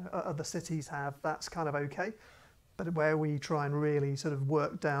other cities have. That's kind of okay. But where we try and really sort of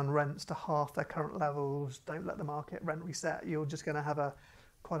work down rents to half their current levels, don't let the market rent reset, you're just going to have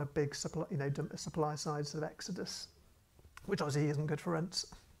quite a big supply side sort of exodus, which obviously isn't good for rents.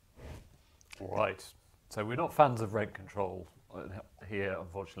 All right. So we're not fans of rent control here,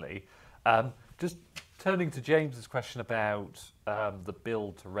 unfortunately. Just turning to James's question about the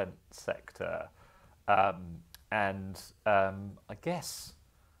build to rent sector, and I guess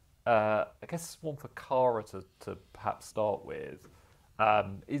one for Cara to perhaps start with.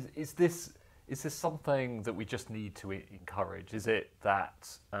 Is this something that we just need to encourage? Is it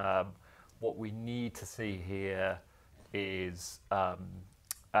that what we need to see here is a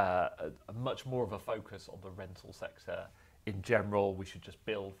much more of a focus on the rental sector in general? We should just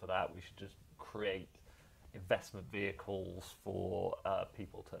build for that. We should just create investment vehicles for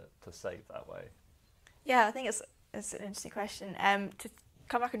people to save that way. Yeah, I think it's an interesting question. To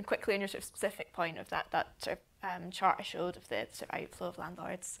come back and quickly on your sort of specific point of that sort of chart I showed of the sort of outflow of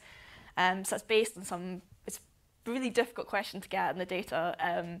landlords. So it's based on it's a really difficult question to get in the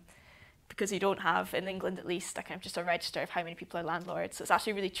data because you don't have, in England at least, a kind of just a register of how many people are landlords. So it's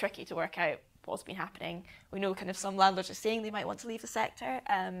actually really tricky to work out what's been happening. We know kind of some landlords are saying they might want to leave the sector,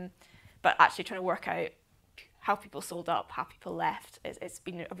 but actually trying to work out how people sold up, how people left, it's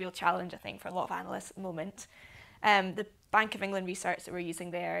been a real challenge, I think, for a lot of analysts at the moment. The Bank of England research that we're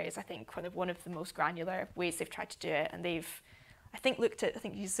using there is, I think, one of the most granular ways they've tried to do it, and they've, I think,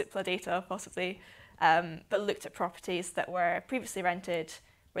 used Zoopla data possibly, but looked at properties that were previously rented,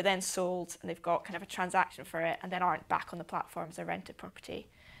 were then sold, and they've got kind of a transaction for it, and then aren't back on the platform as a rented property.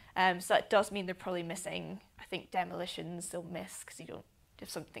 So that does mean they're probably missing, I think, demolitions they'll miss, because if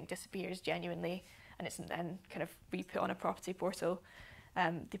something disappears genuinely and it's then kind of re-put on a property portal,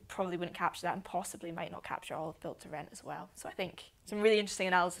 they probably wouldn't capture that and possibly might not capture all of build to rent as well. So I think some really interesting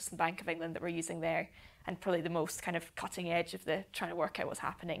analysis in the Bank of England that we're using there, and probably the most kind of cutting edge of the trying to work out what's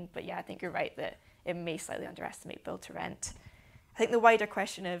happening. But yeah, I think you're right that it may slightly underestimate build to rent. I think the wider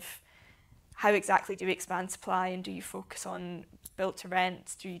question of how exactly do we expand supply, and do you focus on build to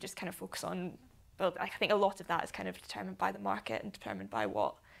rent? Do you just kind of focus on build? I think a lot of that is kind of determined by the market and determined by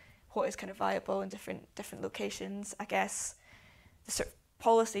what is kind of viable in different locations. I guess the sort of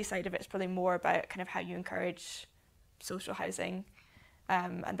policy side of it is probably more about kind of how you encourage social housing,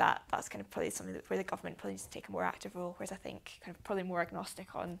 and that's kind of probably something where the government probably needs to take a more active role, whereas I think kind of probably more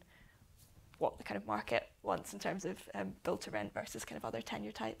agnostic on what the kind of market wants in terms of build to rent versus kind of other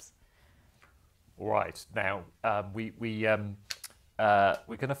tenure types. All right, now we're going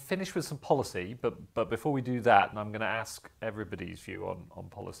to finish with some policy, but before we do that, and I'm going to ask everybody's view on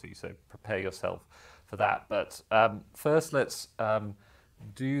policy, so prepare yourself for that. But first, let's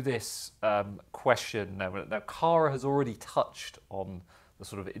do this question. Now, Cara has already touched on the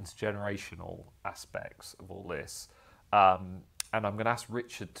sort of intergenerational aspects of all this, and I'm going to ask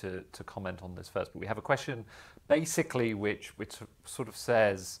Richard to comment on this first. But we have a question, basically, which sort of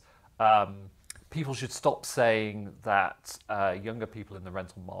says people should stop saying that younger people in the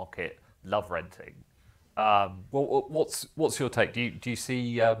rental market love renting. Well, what's your take? Do you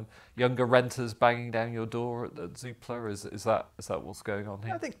see younger renters banging down your door at Zoopla? Is that what's going on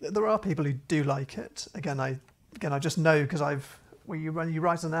here? I think that there are people who do like it. Again, I just know because when you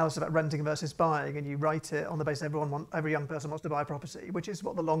write an analysis about renting versus buying, and you write it on the basis every young person wants to buy a property, which is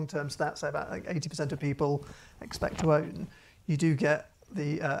what the long-term stats say, about like 80% of people expect to own. You do get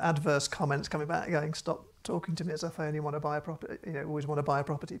the adverse comments coming back going, stop talking to me as if I only want to buy a property, always want to buy a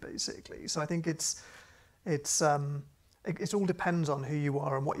property, basically. So I think it all depends on who you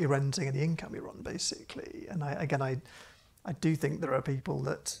are and what you're renting and the income you're on, basically. And I do think there are people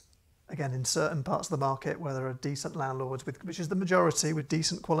that, again, in certain parts of the market where there are decent landlords, which is the majority, with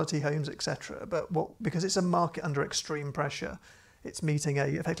decent quality homes, etc. But because it's a market under extreme pressure, it's meeting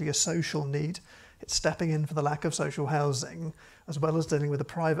effectively a social need. It's stepping in for the lack of social housing, as well as dealing with the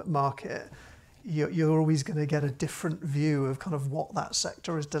private market. You're always going to get a different view of kind of what that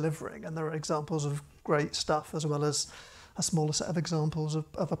sector is delivering. And there are examples of great stuff, as well as a smaller set of examples of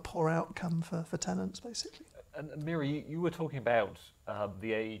a poor outcome for tenants, basically. And Miri, you were talking about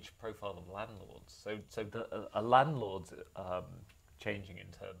the age profile of landlords. So are landlords changing in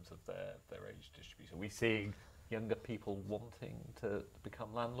terms of their age distribution? Are we seeing younger people wanting to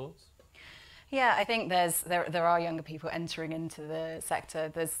become landlords? Yeah, I think there are younger people entering into the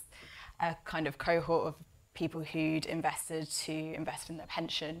sector. There's a kind of cohort of people who'd invested to invest in their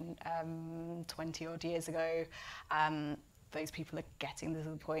pension 20 odd years ago. Those people are getting to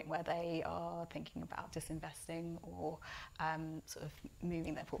the point where they are thinking about disinvesting or sort of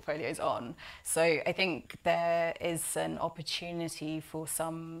moving their portfolios on. So I think there is an opportunity for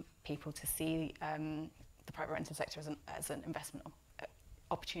some people to see the private rental sector as an investment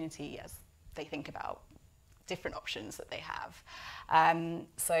opportunity as they think about different options that they have.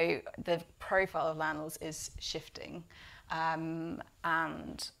 So the profile of landlords is shifting and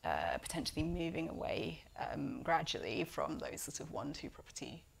potentially moving away gradually from those sort of 1-2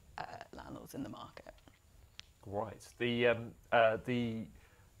 property landlords in the market. Right.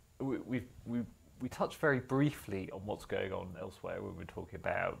 We touched very briefly on what's going on elsewhere when we were talking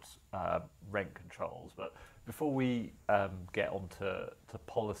about rent controls, but before we get on to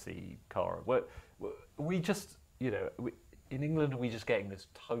policy, Cara, we just, in England, are we just getting this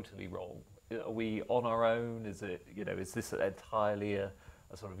totally wrong? Are we on our own? Is it, is this entirely a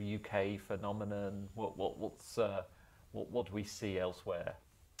sort of UK phenomenon? What do we see elsewhere?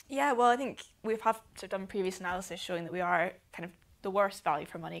 Yeah, well, I think we have sort of done previous analysis showing that we are kind of the worst value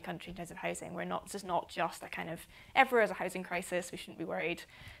for money country in terms of housing. This is not just a kind of, everywhere has a housing crisis, we shouldn't be worried.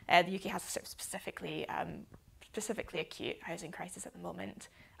 The UK has a sort of specifically acute housing crisis at the moment.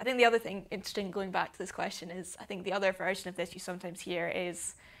 I think the other thing interesting going back to this question is, I think the other version of this you sometimes hear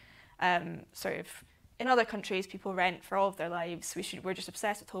is sort of, in other countries people rent for all of their lives, we're just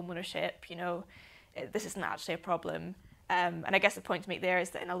obsessed with home ownership, this isn't actually a problem. And I guess the point to make there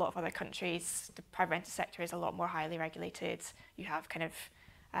is that in a lot of other countries, the private rental sector is a lot more highly regulated. You have kind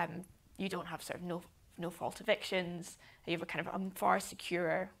of, you don't have sort of no fault evictions. You have a kind of far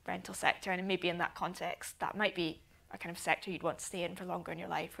secure rental sector, and maybe in that context, that might be a kind of sector you'd want to stay in for longer in your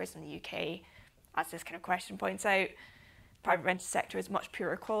life. Whereas in the UK, as this kind of question points out, the private rental sector is much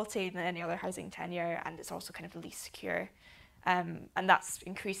purer quality than any other housing tenure, and it's also kind of the least secure. And that's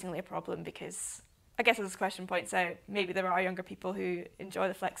increasingly a problem because, I guess as this question points out, maybe there are younger people who enjoy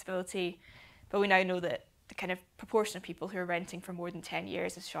the flexibility, But we now know that the kind of proportion of people who are renting for more than 10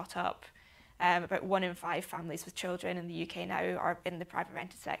 years has shot up. About 1 in 5 families with children in the UK now are in the private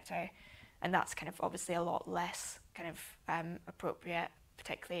rented sector, and that's kind of obviously a lot less kind of appropriate,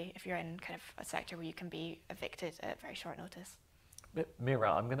 particularly if you're in kind of a sector where you can be evicted at very short notice.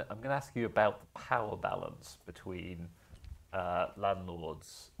 Mira, I'm gonna ask you about the power balance between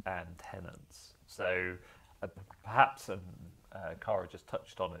landlords and tenants. So perhaps, and Cara just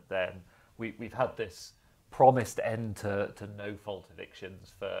touched on it then, we've had this promised end to no-fault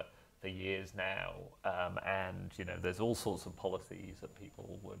evictions for years now, and there's all sorts of policies that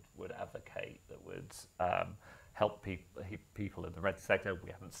people would advocate that would help people in the rented sector. We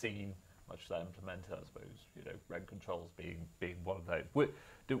haven't seen much of that implemented, I suppose. Rent controls being one of those.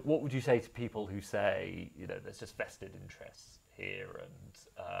 What would you say to people who say there's just vested interests here, and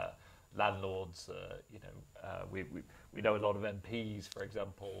landlords? We know a lot of MPs, for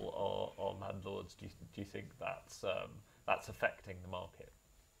example, are landlords. Do you think that's affecting the market?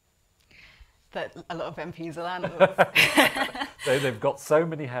 That a lot of MPs are landlords. They've got so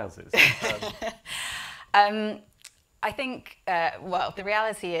many houses. I think, the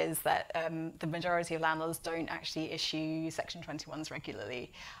reality is that the majority of landlords don't actually issue Section 21s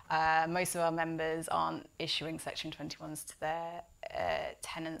regularly. Most of our members aren't issuing Section 21s to their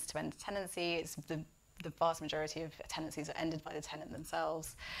tenants to end tenancy. It's the vast majority of tenancies are ended by the tenant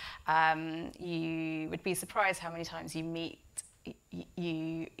themselves. You would be surprised how many times you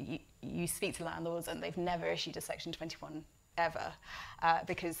speak to landlords and they've never issued a Section 21 ever,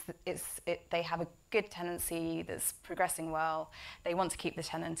 because they have a good tenancy that's progressing well. They want to keep the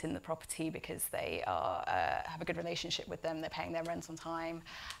tenant in the property because they have a good relationship with them. They're paying their rent on time.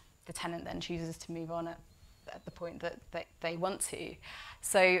 The tenant then chooses to move on at the point that they want to.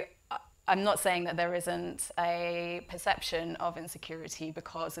 So I'm not saying that there isn't a perception of insecurity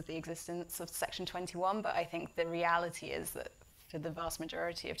because of the existence of Section 21, but I think the reality is that for the vast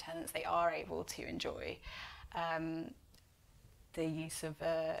majority of tenants, they are able to enjoy the use of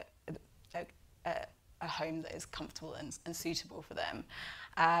a home that is comfortable and suitable for them,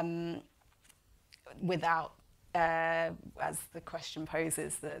 without, as the question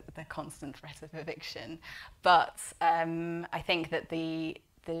poses, the constant threat of eviction. But I think that the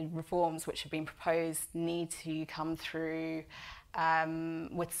reforms which have been proposed need to come through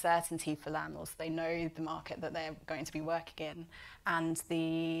with certainty for landlords. They know the market that they're going to be working in and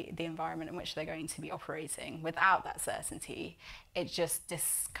the environment in which they're going to be operating. Without that certainty, it just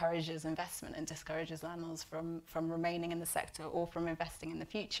discourages investment and discourages landlords from remaining in the sector or from investing in the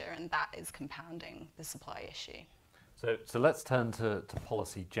future, and that is compounding the supply issue. So let's turn to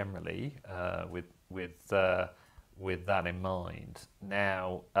policy generally, with that in mind.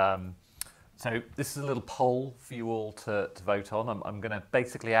 Now, so this is a little poll for you all to vote on. I'm going to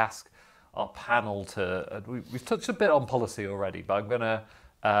basically ask our panel to, we've touched a bit on policy already, but I'm going to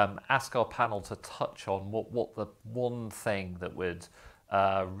ask our panel to touch on what the one thing that would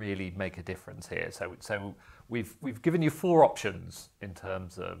really make a difference here. So we've given you 4 options in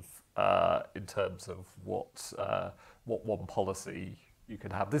terms of what one policy you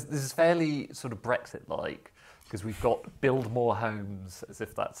could have. This is fairly sort of Brexit-like, because we've got build more homes as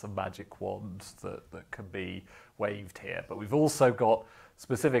if that's a magic wand that can be waved here. But we've also got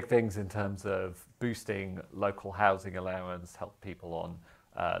specific things in terms of boosting local housing allowance, help people on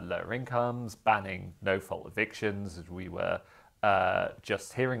lower incomes, banning no-fault evictions, as we were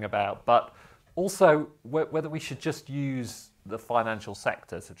just hearing about, but also whether we should just use the financial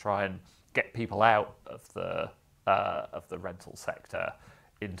sector to try and get people out of the rental sector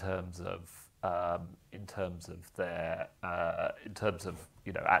in terms of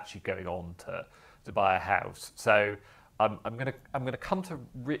actually going on to buy a house. So I'm gonna come to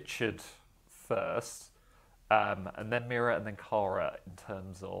Richard first, and then Mira, and then Cara in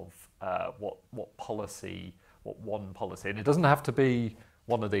terms of what one policy, and it doesn't have to be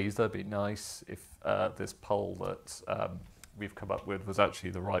one of these. That'd be nice if this poll that we've come up with was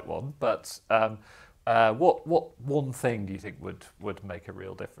actually the right one. But what one thing do you think would make a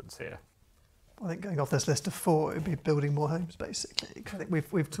real difference here? I think going off this list of 4, it would be building more homes, basically. I think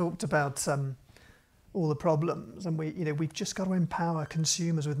we've talked about all the problems, and we've just got to empower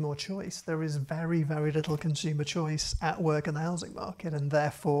consumers with more choice. There is very, very little consumer choice at work in the housing market, and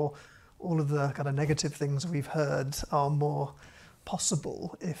therefore all of the kind of negative things we've heard are more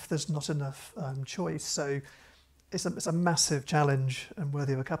possible if there's not enough choice. So it's a massive challenge, and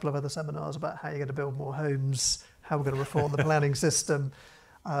worthy of a couple of other seminars about how you're going to build more homes, how we're going to reform the planning system.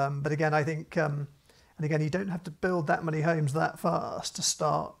 But again, I think And again, you don't have to build that many homes that fast to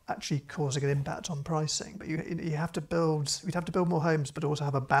start actually causing an impact on pricing. But you have to build, we'd have to build more homes, but also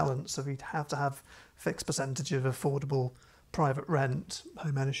have a balance of you'd have to have fixed percentage of affordable private rent,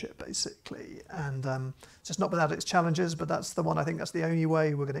 home ownership, basically. And so it's not without its challenges, but that's the one, I think that's the only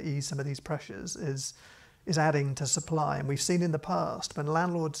way we're going to ease some of these pressures is adding to supply. And we've seen in the past when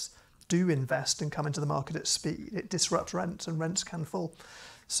landlords do invest and come into the market at speed, it disrupts rents and rents can fall.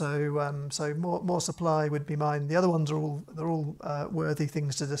 So so more supply would be mine. The other ones are all worthy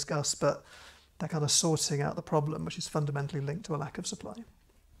things to discuss, but they're kind of sorting out the problem, which is fundamentally linked to a lack of supply.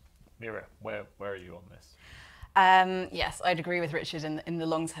 Mira, where are you on this? Yes, I'd agree with Richard. In the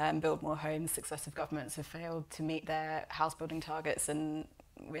long term, build more homes. Successive governments have failed to meet their house building targets, and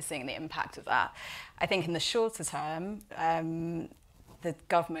we're seeing the impact of that. I think in the shorter term, the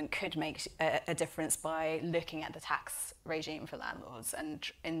government could make a difference by looking at the tax regime for landlords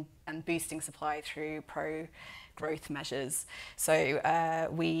and boosting supply through pro-growth measures. So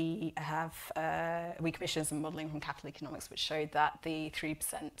we commissioned some modelling from Capital Economics which showed that the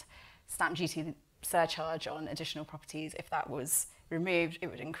 3% stamp duty surcharge on additional properties, if that was removed, it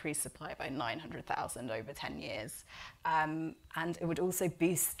would increase supply by 900,000 over 10 years. And it would also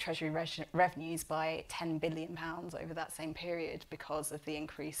boost Treasury revenues by £10 billion over that same period because of the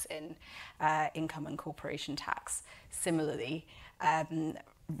increase in income and corporation tax. Similarly,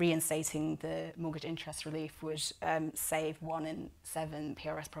 reinstating the mortgage interest relief would save 1 in 7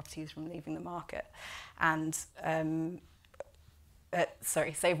 PRS properties from leaving the market. And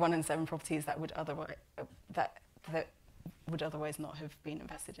save 1 in 7 properties that would otherwise would otherwise not have been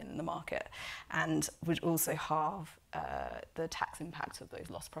invested in the market, and would also halve the tax impact of those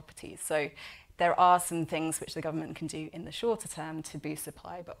lost properties. So there are some things which the government can do in the shorter term to boost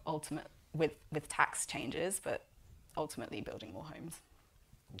supply, but with tax changes, but ultimately building more homes.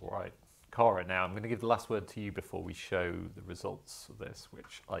 Right. Cara, now I'm going to give the last word to you before we show the results of this,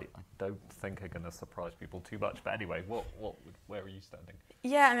 which I don't think are going to surprise people too much. But anyway, where are you standing?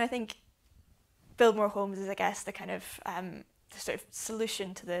 Yeah, I mean, I think build more homes is, I guess, the kind of the sort of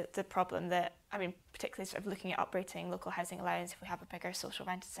solution to the problem that, I mean, particularly sort of looking at uprating local housing allowance. If we have a bigger social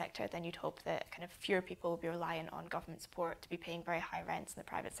rented sector, then you'd hope that kind of fewer people will be reliant on government support to be paying very high rents in the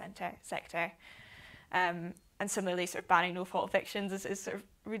private sector. And similarly, sort of banning no-fault evictions is sort of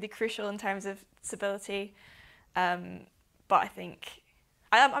really crucial in terms of stability. But I think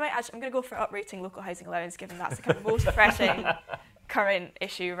I'm going to go for uprating local housing allowance, given that's the kind of most pressing current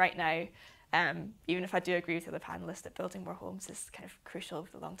issue right now. Even if I do agree with the other panellists that building more homes is kind of crucial over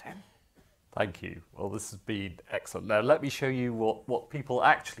the long term. Thank you. Well, this has been excellent. Now, let me show you what people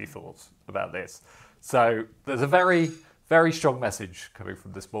actually thought about this. So there's a very, very strong message coming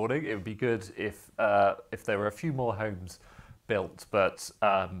from this morning. It would be good if there were a few more homes built, but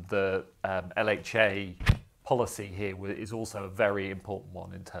the LHA policy here is also a very important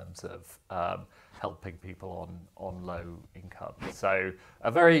one in terms of helping people on low income. So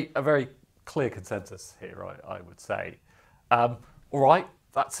a very clear consensus here, I would say. All right,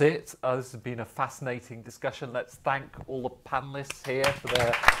 that's it. This has been a fascinating discussion. Let's thank all the panellists here for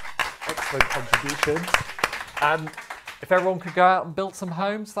their excellent contributions. And if everyone could go out and build some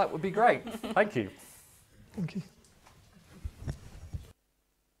homes, that would be great. Thank you. Thank you.